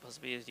a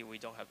possibility we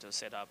don't have to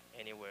set up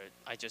anywhere.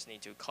 I just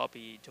need to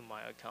copy to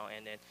my account,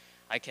 and then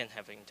I can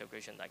have an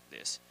integration like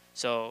this.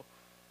 So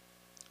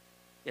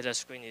yeah, the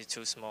screen is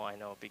too small, I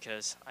know,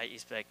 because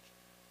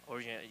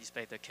originally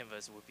expect the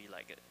canvas would be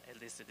like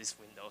at least this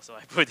window. So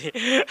I put it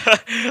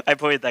I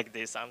put it like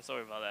this. I'm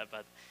sorry about that,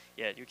 but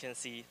yeah, you can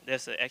see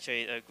there's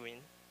actually a green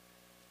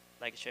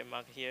like check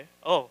mark here.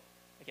 Oh,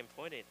 I can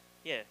point it.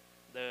 Yeah,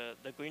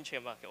 the green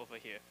check mark over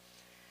here.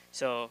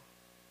 So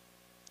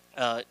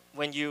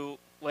when you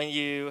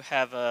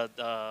have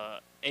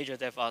the Azure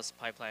DevOps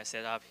pipeline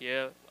set up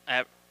here,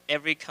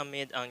 every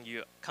commit on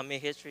your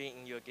commit history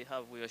in your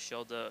GitHub will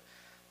show the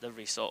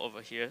result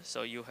over here.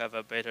 So you have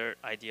a better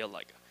idea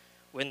like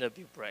when the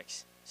build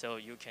breaks. So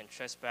you can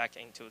trace back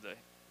into the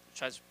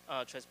trace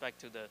back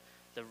to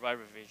the right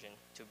revision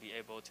to be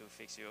able to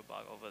fix your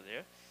bug over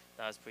there.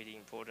 That's pretty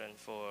important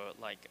for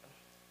like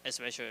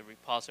especially a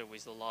repository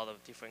with a lot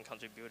of different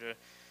contributors.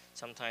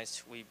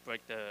 Sometimes we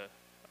break the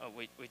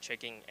we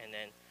checking and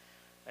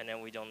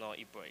then we don't know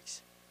it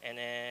breaks. And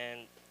then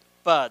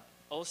but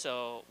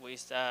also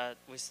with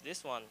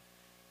this one,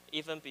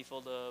 even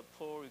before the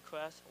pull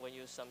request, when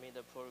you submit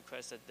the pull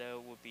request, there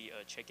will be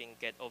a checking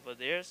get over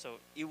there. So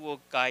it will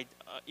guide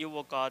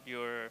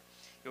your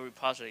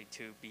repository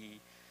to be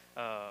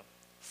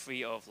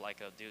free of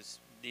like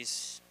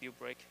this build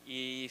break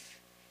if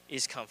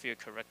it's configured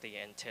correctly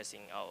and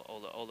testing out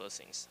all the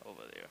things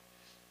over there.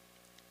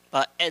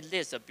 But at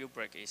least the build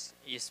break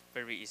is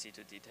very easy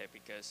to detect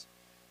because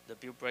the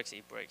build breaks,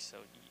 it breaks, so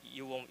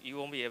you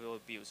won't be able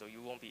to build, so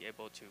you won't be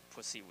able to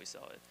proceed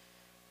without it.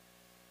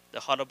 The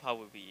harder part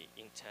will be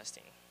in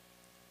testing.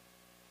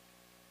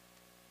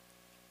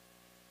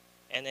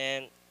 And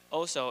then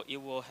also it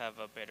will have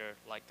a better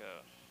like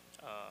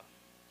a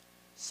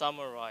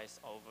summarized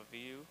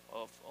overview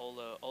of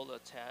all the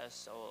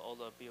tests or all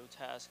the build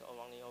tasks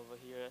running over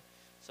here.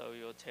 So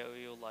it will tell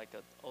you like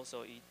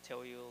also it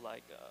tell you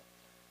like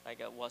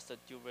what's the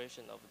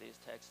duration of this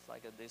text,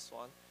 like this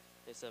one.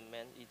 It's a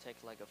man. It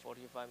takes like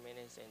 45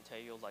 minutes and tell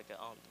you like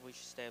on which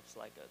steps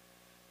like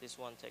this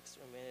one takes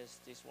 3 minutes,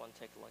 this one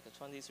takes like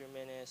 23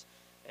 minutes,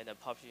 and the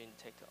publishing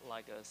take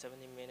like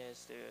 70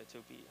 minutes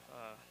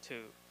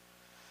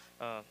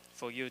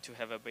for you to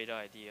have a better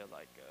idea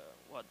like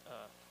what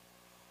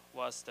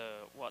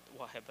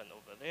happened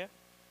over there.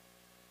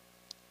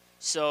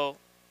 So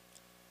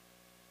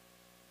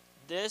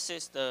this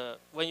is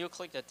when you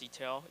click the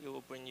detail, it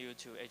will bring you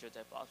to Azure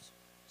DevOps.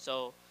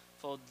 So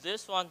for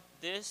this one,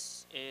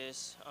 this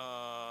is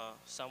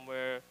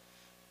somewhere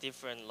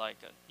different. Like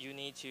you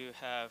need to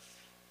have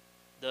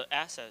the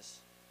access,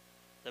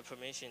 the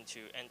permission to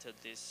enter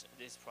this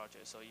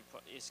project. So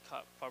it's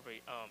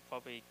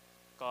probably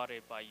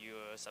guarded by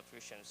your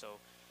subscription. So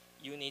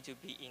you need to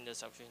be in the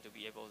subscription to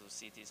be able to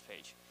see this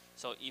page.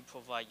 So it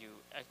provides you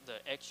the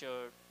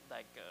actual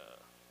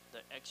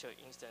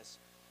instance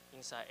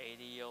inside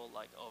ADO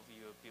like of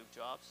your build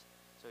jobs.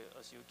 So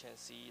as you can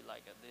see,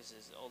 like this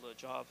is all the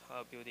job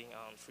building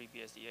on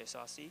FreeBSD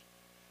SRC,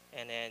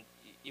 and then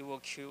it will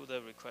queue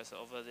the request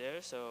over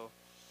there. So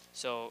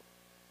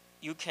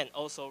you can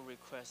also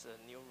request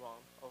a new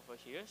run over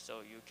here.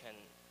 So you can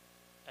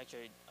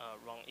actually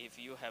run if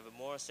you have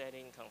more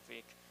setting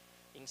config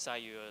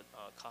inside your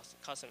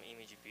custom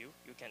image build.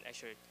 You can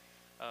actually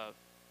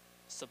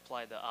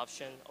supply the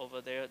option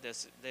over there.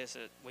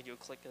 When you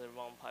click the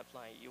run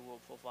pipeline, it will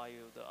provide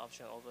you the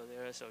option over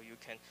there, so you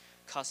can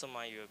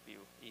customize your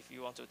build if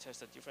you want to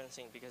test a different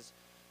thing. Because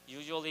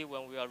usually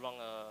when we are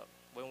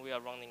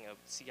running a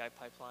CI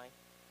pipeline,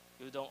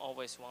 you don't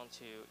always want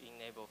to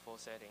enable full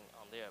setting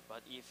on there.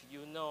 But if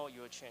you know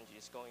your change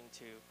is going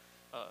to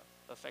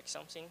affect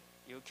something,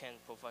 you can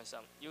provide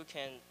some. You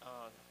can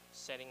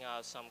setting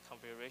out some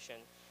configuration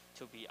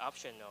to be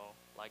optional,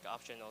 like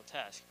optional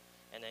task,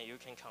 and then you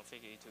can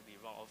configure it to be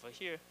run over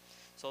here.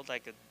 So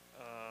like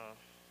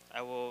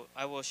I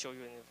will show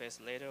you in the face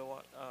later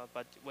on.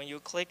 But when you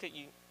click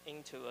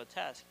into a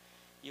task,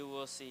 you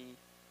will see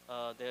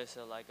there's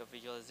like a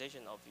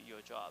visualization of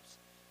your jobs,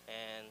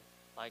 and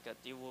like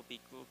it will be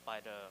grouped by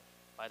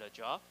the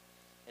job,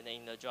 and then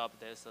in the job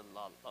there's a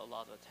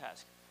lot of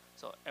tasks.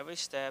 So every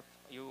step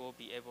you will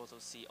be able to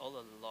see all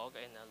the log,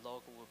 and the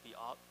log will be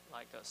out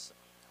like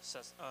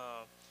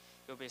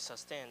will be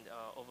sustained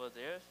over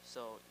there.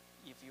 So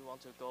if you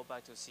want to go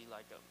back to see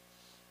like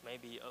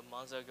maybe a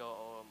month ago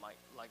or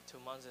like 2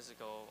 months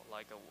ago,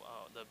 like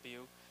the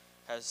build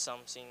has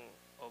something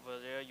over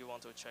there, you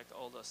want to check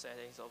all the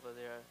settings over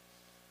there.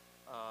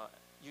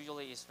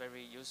 Usually it's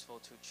very useful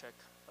to check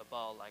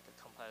about like a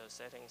compiler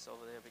settings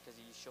over there, because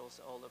it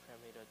shows all the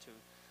parameter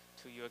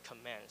to your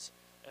commands.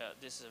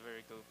 This is a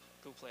very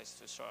good place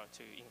to start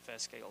to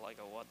investigate like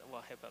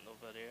what happened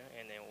over there,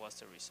 and then what's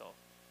the result.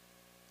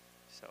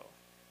 So,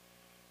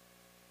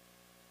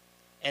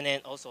 and then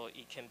also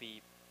it can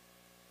be,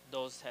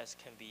 those tests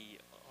can be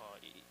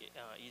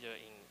either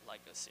in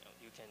like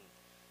you can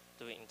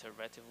do it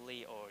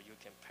interactively, or you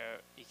can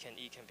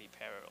it can be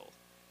parallel.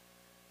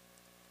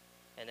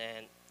 And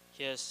then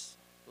here's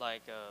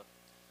like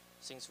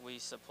since we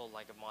support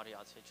like a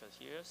multi-architecture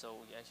here, so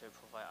we actually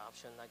provide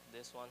option like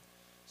this one.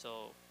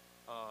 So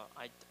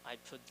I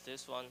put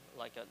this one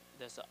like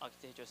there's an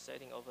architecture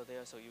setting over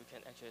there, so you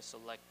can actually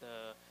select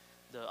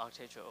the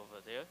architecture over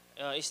there.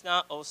 It's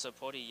not all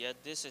supported yet.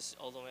 This is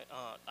all the way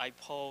I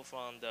pulled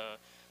from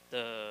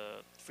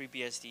the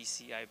FreeBSD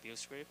CI build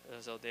script.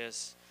 So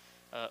there's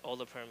all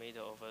the parameter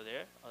over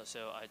there.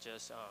 So I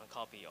just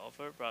copy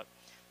over,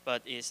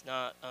 but it's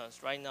not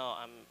right now.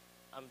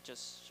 I'm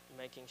just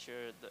making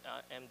sure the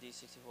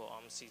MD64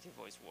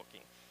 ARM64 is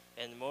working,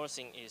 and more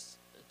thing is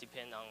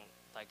depend on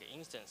like an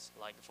instance.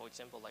 Like for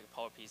example, like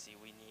PowerPC,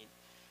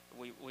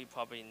 we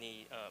probably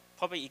need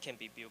probably it can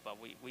be built, but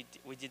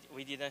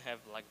we didn't have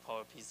like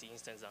PowerPC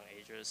instance on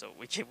Azure, so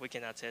we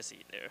cannot test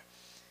it there.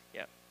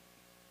 Yeah.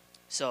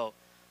 So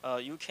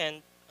you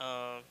can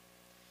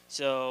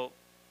so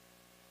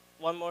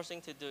one more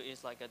thing to do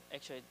is like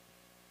actually,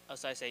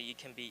 as I say,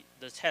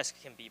 the task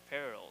can be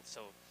parallel.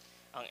 So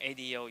on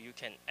ADO you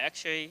can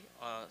actually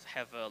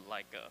have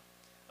like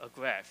a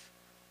graph,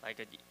 like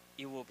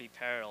it will be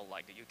parallel.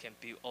 Like you can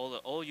build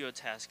all your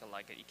tasks,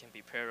 like it can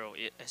be parallel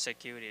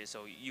executed.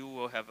 So you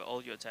will have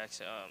all your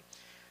tasks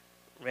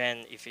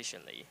ran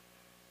efficiently.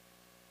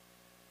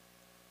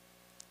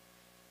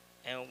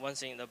 And one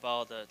thing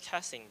about the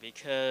testing,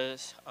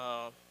 because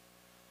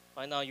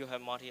right now you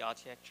have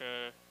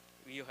multi-architecture,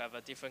 you have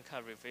a different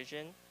kind of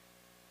revision,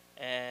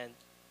 and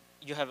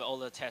you have all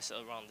the tests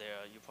around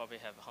there. You probably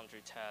have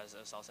 100 tests,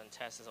 1,000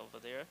 tests over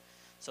there.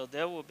 So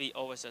there will be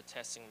always a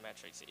testing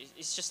matrix.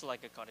 It's just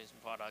like a Cartesian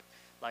product.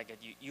 Like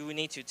you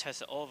need to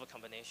test all the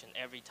combination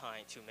every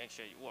time to make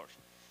sure it works.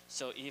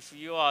 So if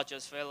you are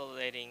just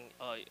validating,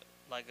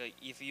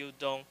 if you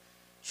don't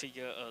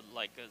trigger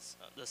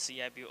the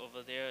CI build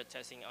over there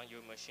testing on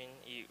your machine,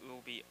 it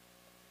will be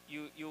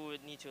you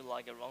would need to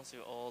like run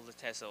through all the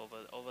tests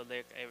over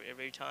there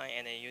every time,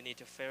 and then you need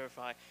to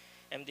verify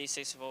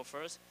MD64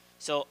 first.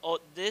 So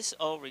this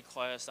all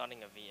requires starting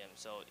a VM.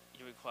 So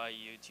it requires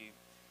you to,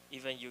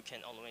 even you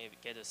can only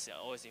get a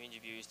OS image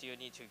view, you still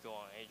need to go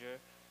on Azure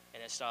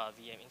and then start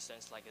a VM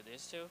instance like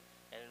this too,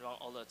 and run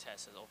all the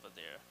tests over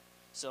there.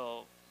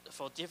 So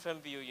for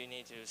different view, you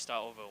need to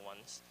start over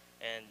once,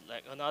 and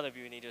like another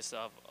view, you need to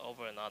start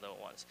over another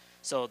once.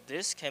 So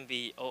this can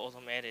be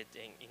automated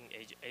in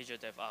Azure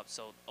DevOps.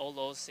 So all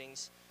those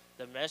things,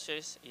 the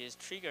message is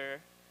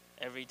triggered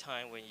every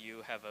time when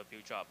you have a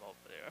build job over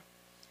there.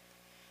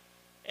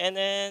 And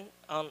then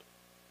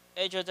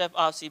Azure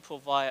DevOps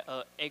provide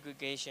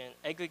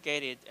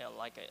aggregated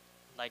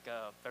like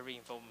a very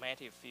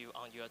informative view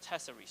on your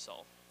test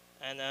result.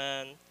 And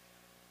then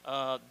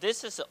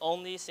this is the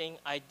only thing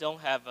I don't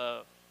have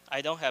a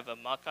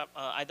markup.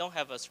 I don't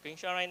have a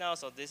screenshot right now,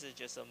 so this is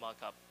just a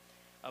markup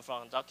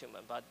from a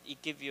document. But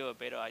it gives you a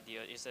better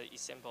idea. It's an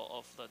example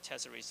of the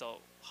test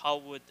result. How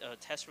would a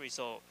test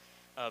result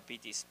be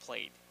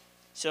displayed?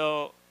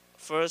 So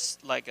first,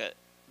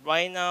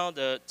 right now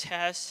the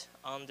test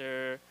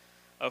under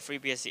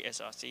FreeBSD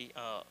SRC,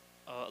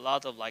 a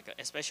lot of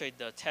especially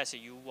the test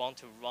you want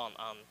to run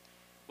on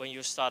when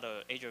you start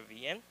a Azure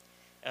VM,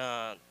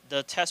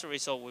 the test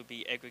result will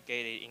be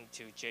aggregated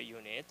into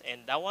JUnit,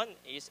 and that one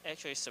is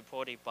actually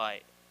supported by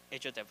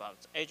Azure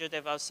DevOps. Azure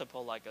DevOps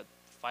support like a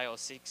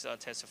file6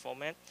 test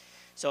format.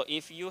 So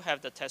if you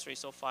have the test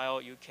result file,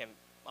 you can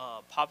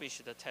publish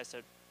the test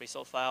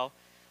result file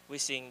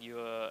within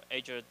your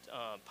Azure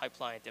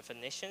pipeline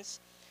definitions.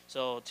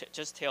 So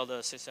just tell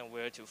the system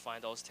where to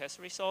find those test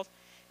results,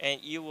 and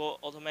it will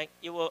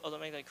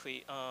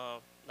automatically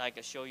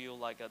like show you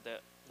like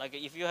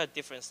if you have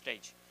different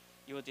stage,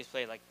 you will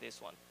display like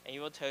this one, and it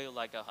will tell you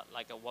like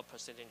what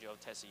percentage of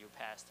tests you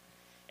passed.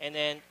 And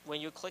then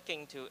when you click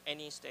into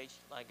any stage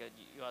like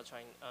you are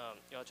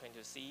trying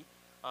to see,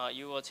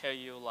 you will tell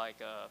you like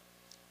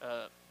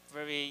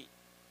very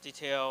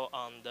detail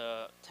on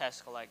the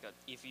task, like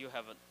if you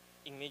have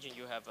imagine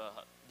you have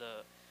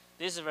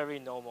this is very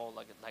normal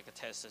like a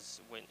test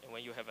is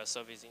when you have a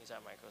service inside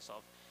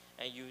Microsoft,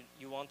 and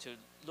you want to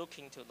look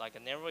into like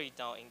narrow it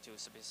down into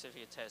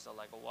specific tests or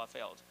like what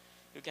failed.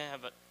 You can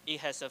have it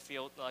has a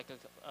field like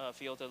a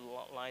filtered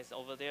lines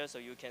over there, so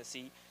you can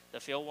see the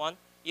failed one.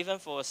 Even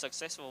for a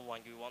successful one,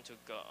 you want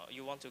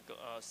to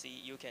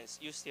see,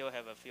 you still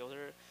have a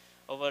filter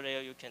over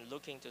there. You can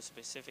look into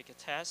specific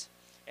tests,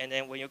 and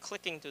then when you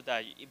click into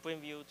that, it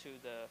brings you to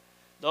the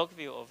log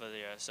view over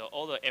there. So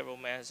all the error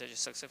message,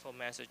 successful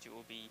message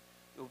will be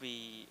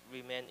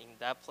remain in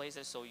that place,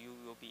 so you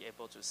will be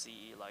able to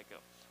see like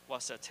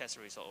what's the test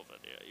result over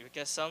there.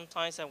 Because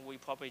sometimes we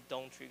probably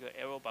don't trigger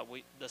error, but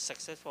the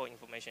successful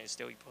information is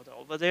still important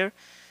over there,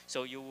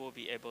 so you will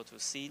be able to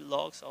see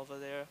logs over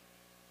there.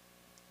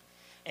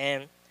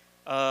 And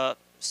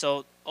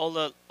so all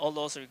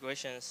those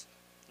regressions,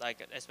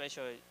 like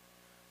especially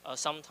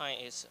sometimes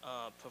it's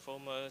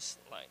performance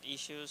like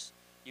issues.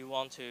 You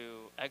want to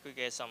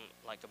aggregate some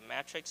like a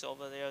metrics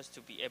over there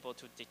to be able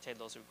to detect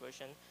those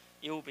regression.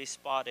 It will be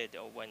spotted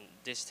when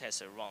this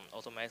test run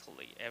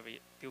automatically every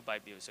build by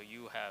build. So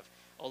you have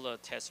all the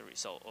test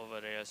result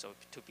over there, so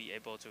to be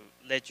able to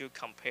let you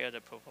compare the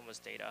performance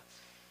data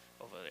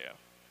over there.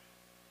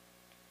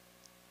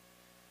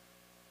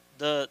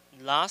 The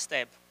last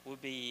step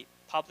would be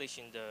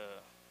publishing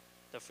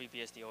the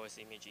FreeBSD OS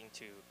image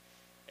into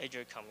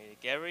Azure Community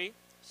Gallery.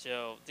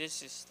 So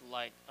this is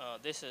like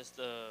this is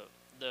the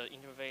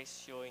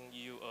interface showing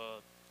you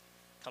a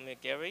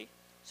community gallery.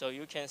 So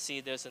you can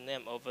see there's a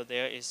name over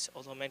there. It's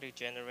automatically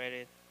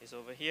generated. It's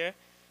over here.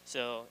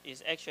 So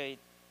it's actually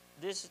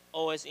this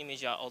OS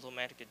image are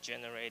automatically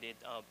generated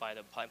by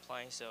the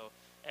pipeline. So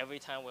every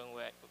time when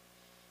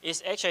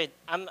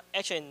I'm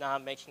actually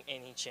not making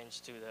any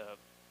change to the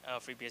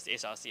FreeBSD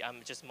SRC. I'm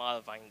just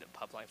modifying the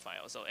pipeline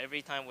file. So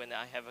every time when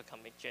I have a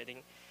commit jetting,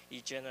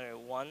 it generates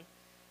one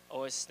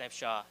OS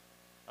snapshot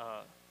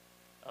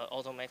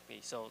automatically.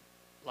 So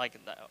like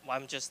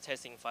I'm just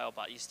testing file,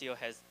 but it still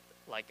has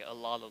like a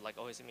lot of like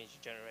OS image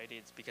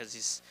generated because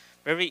it's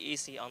very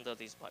easy under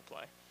this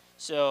pipeline.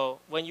 So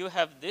when you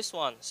have this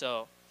one,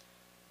 so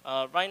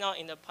right now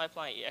in the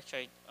pipeline, it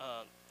actually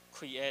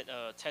create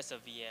a test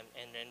of VM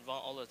and then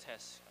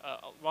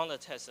run the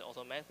tests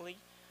automatically.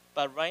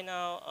 But right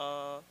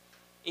now,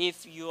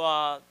 if you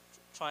are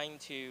trying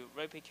to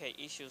replicate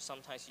issues,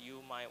 sometimes you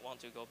might want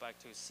to go back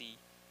to see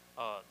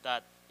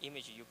that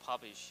image you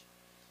publish.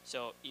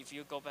 So if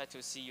you go back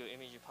to see your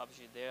image you publish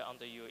it there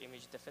under your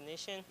image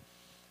definition,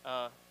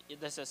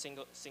 there's a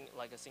single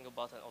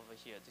button over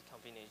here to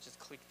combine. Just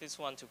click this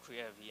one to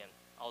create a VM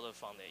out of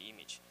from the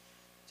image.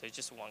 So it's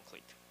just one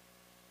click.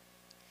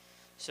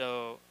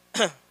 So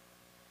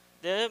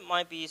there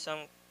might be some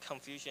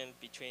confusion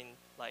between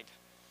like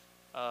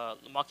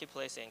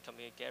marketplace and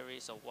community gallery.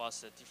 So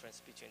what's the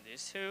difference between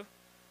these two?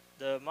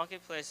 The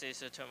marketplace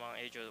is a term on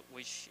Azure,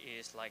 which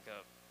is like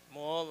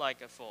more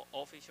like for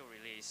official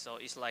release. So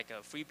it's like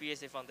a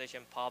FreeBSD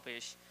Foundation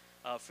publish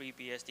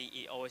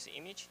FreeBSD OS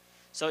image.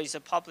 So it's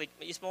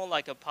it's more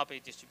like a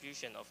public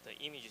distribution of the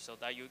image, so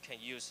that you can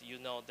use.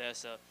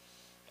 There's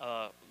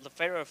a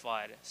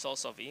verified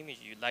source of image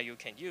that you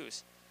can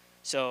use.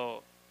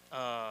 So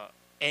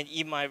and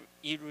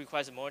it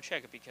requires more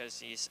check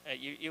because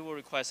it will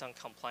require some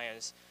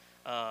compliance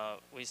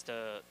with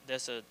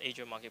there's a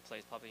Azure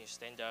marketplace publishing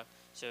standard.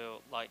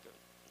 So like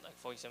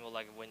for example,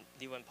 like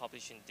when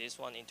publishing this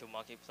one into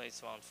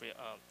marketplace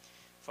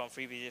from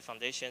FreeBSD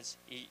Foundations,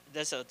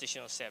 there's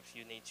additional steps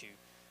you need to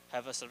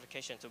have a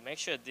certification to make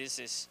sure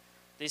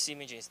this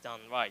image is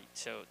done right,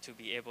 so to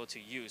be able to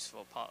use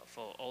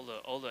for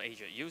all the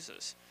Azure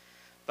users.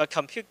 But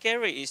Compute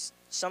Gallery is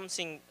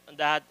something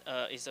that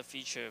is a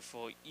feature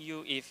for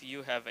you if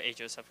you have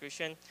Azure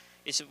subscription.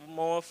 It's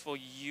more for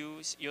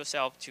you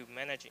yourself to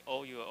manage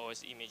all your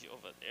OS image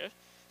over there.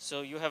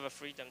 So you have a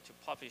freedom to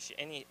publish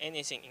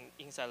anything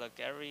inside the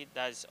gallery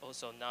that is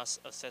also not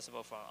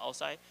accessible from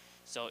outside.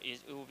 So it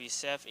will be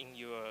safe in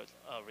your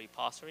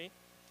repository.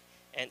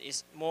 And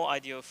it's more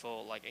ideal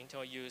for like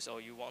internal use,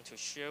 or you want to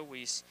share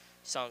with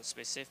some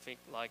specific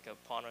like a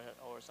partner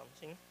or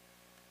something.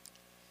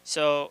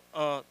 So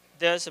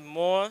there's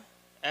more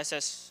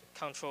access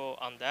control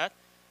on that.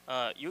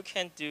 You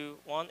can do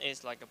one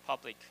is like a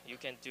public. You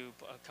can do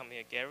a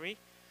community gallery.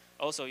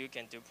 Also, you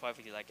can do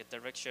privately like a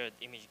direct shared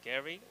image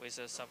gallery with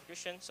a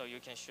subscription. So you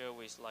can share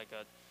with like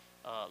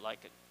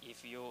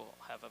if you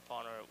have a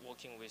partner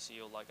working with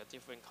you like a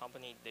different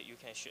company that you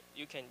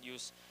can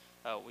use.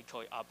 We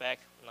call it RBAC,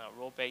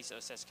 role-based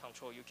access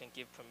control. You can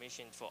give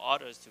permission for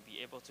others to be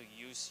able to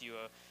use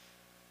your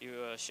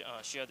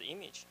share the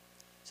image.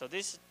 So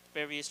this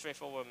very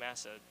straightforward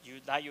method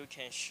that you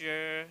can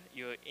share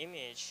your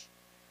image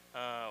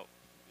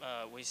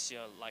with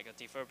like a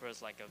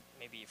developers, like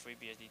maybe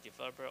FreeBSD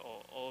developer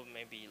or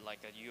maybe like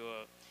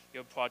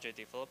your project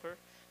developer,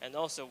 and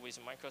also with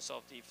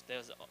Microsoft. If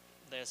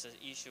there's an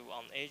issue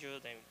on Azure,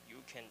 then you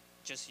can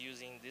just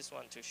using this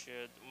one to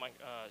share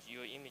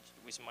your image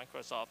with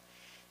Microsoft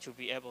to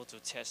be able to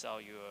test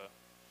out your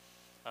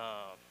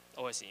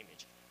OS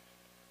image.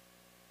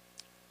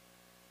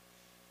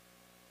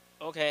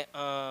 Okay,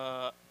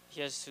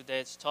 here's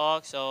today's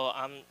talk. So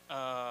I'm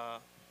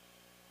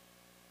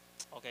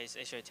okay. It's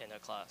actually 10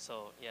 o'clock.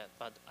 So yeah,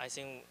 but I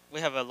think we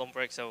have a long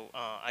break, so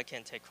I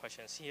can take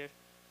questions here.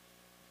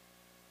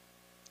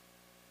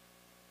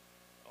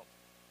 Oh.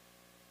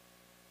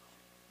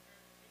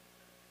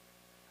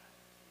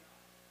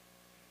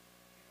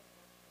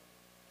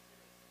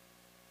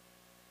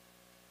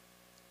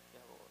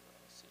 Yeah, well,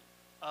 let's see.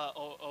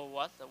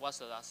 What? What's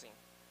the last thing?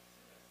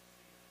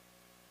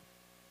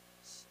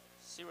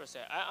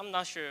 Seriously, I'm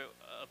not sure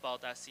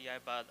about that CI,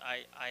 but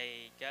I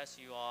guess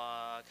you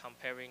are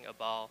comparing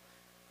about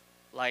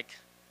like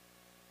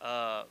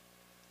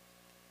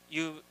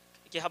you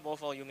GitHub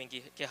Overflow. You mean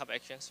GitHub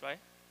Actions, right?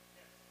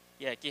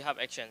 Yeah, GitHub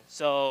Action.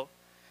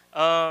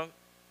 Um,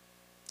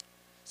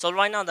 so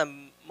right now the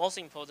most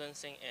important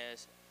thing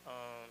is,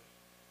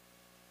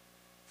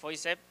 for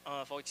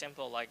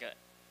example, like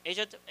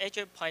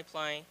Azure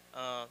pipeline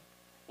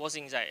was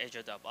inside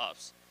Azure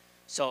DevOps,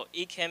 so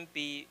it can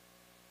be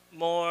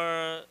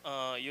more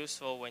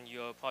useful when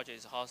your project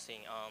is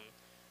hosting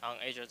on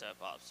Azure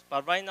DevOps.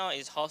 But right now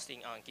it's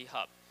hosting on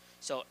GitHub.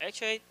 So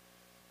actually,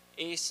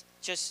 it's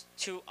just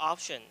two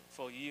options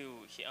for you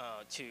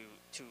to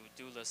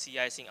do the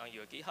CI thing on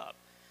your GitHub.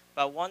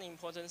 But one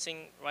important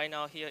thing right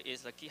now here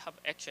is the GitHub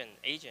Action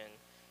agent.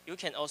 You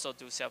can also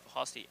do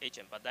self-hosted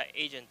agent, but that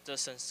agent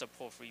doesn't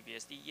support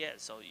FreeBSD yet.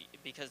 So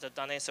because the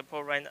 .NET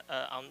support right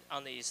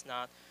on it is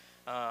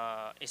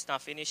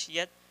not finished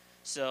yet,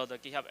 so the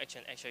GitHub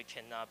Action actually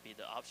cannot be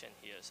the option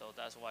here. So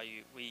that's why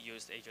we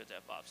use Azure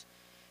DevOps.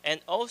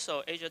 And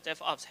also Azure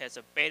DevOps has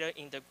a better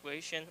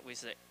integration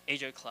with the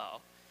Azure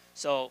Cloud.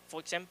 So for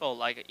example,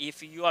 like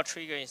if you are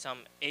triggering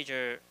some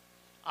Azure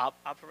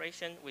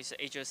operation with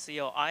Azure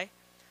CLI,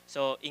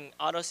 so in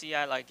other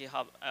CI like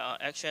GitHub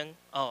Action,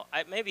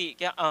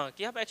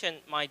 GitHub Action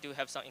might do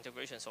have some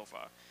integration so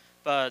far,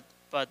 but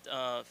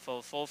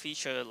for full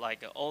feature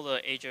like all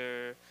the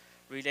Azure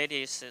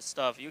related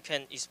stuff, you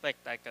can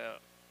expect like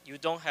you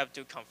don't have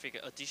to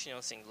configure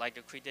additional things like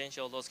a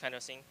credential, those kind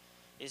of thing,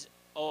 is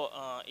all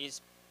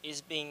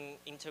is being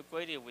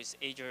integrated with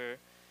Azure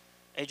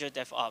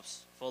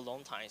DevOps for a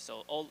long time.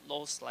 So all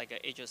those like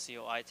Azure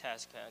CLI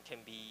tasks can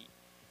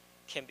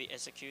be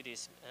executed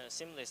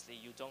seamlessly.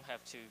 You don't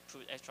have to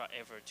put extra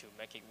effort to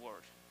make it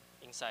work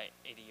inside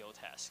ADO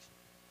tasks.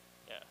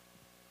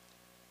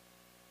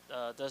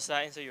 Yeah. Does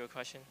that answer your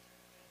question?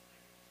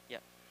 Yeah.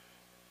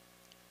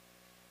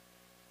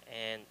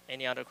 And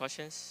any other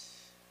questions?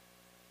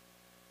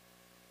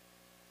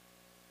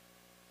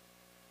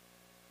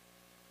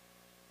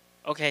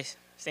 Okay,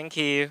 thank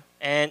you.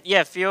 And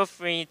yeah, feel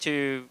free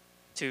to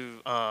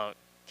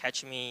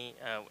catch me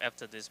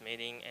after this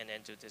meeting and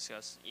then to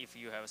discuss if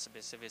you have a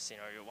specific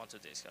scenario you want to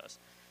discuss.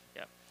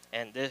 Yeah,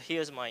 and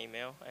here's my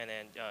email, and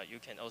then you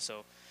can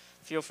also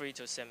feel free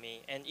to send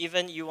me. And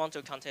even you want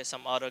to contact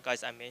some other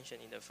guys I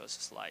mentioned in the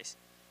first slides.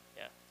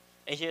 Yeah,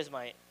 and here's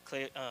my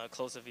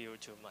closer view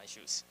to my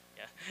shoes.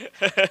 Yeah,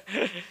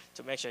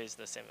 to make sure it's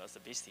the same as the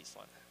VSTS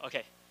one.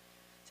 Okay,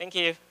 thank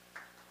you.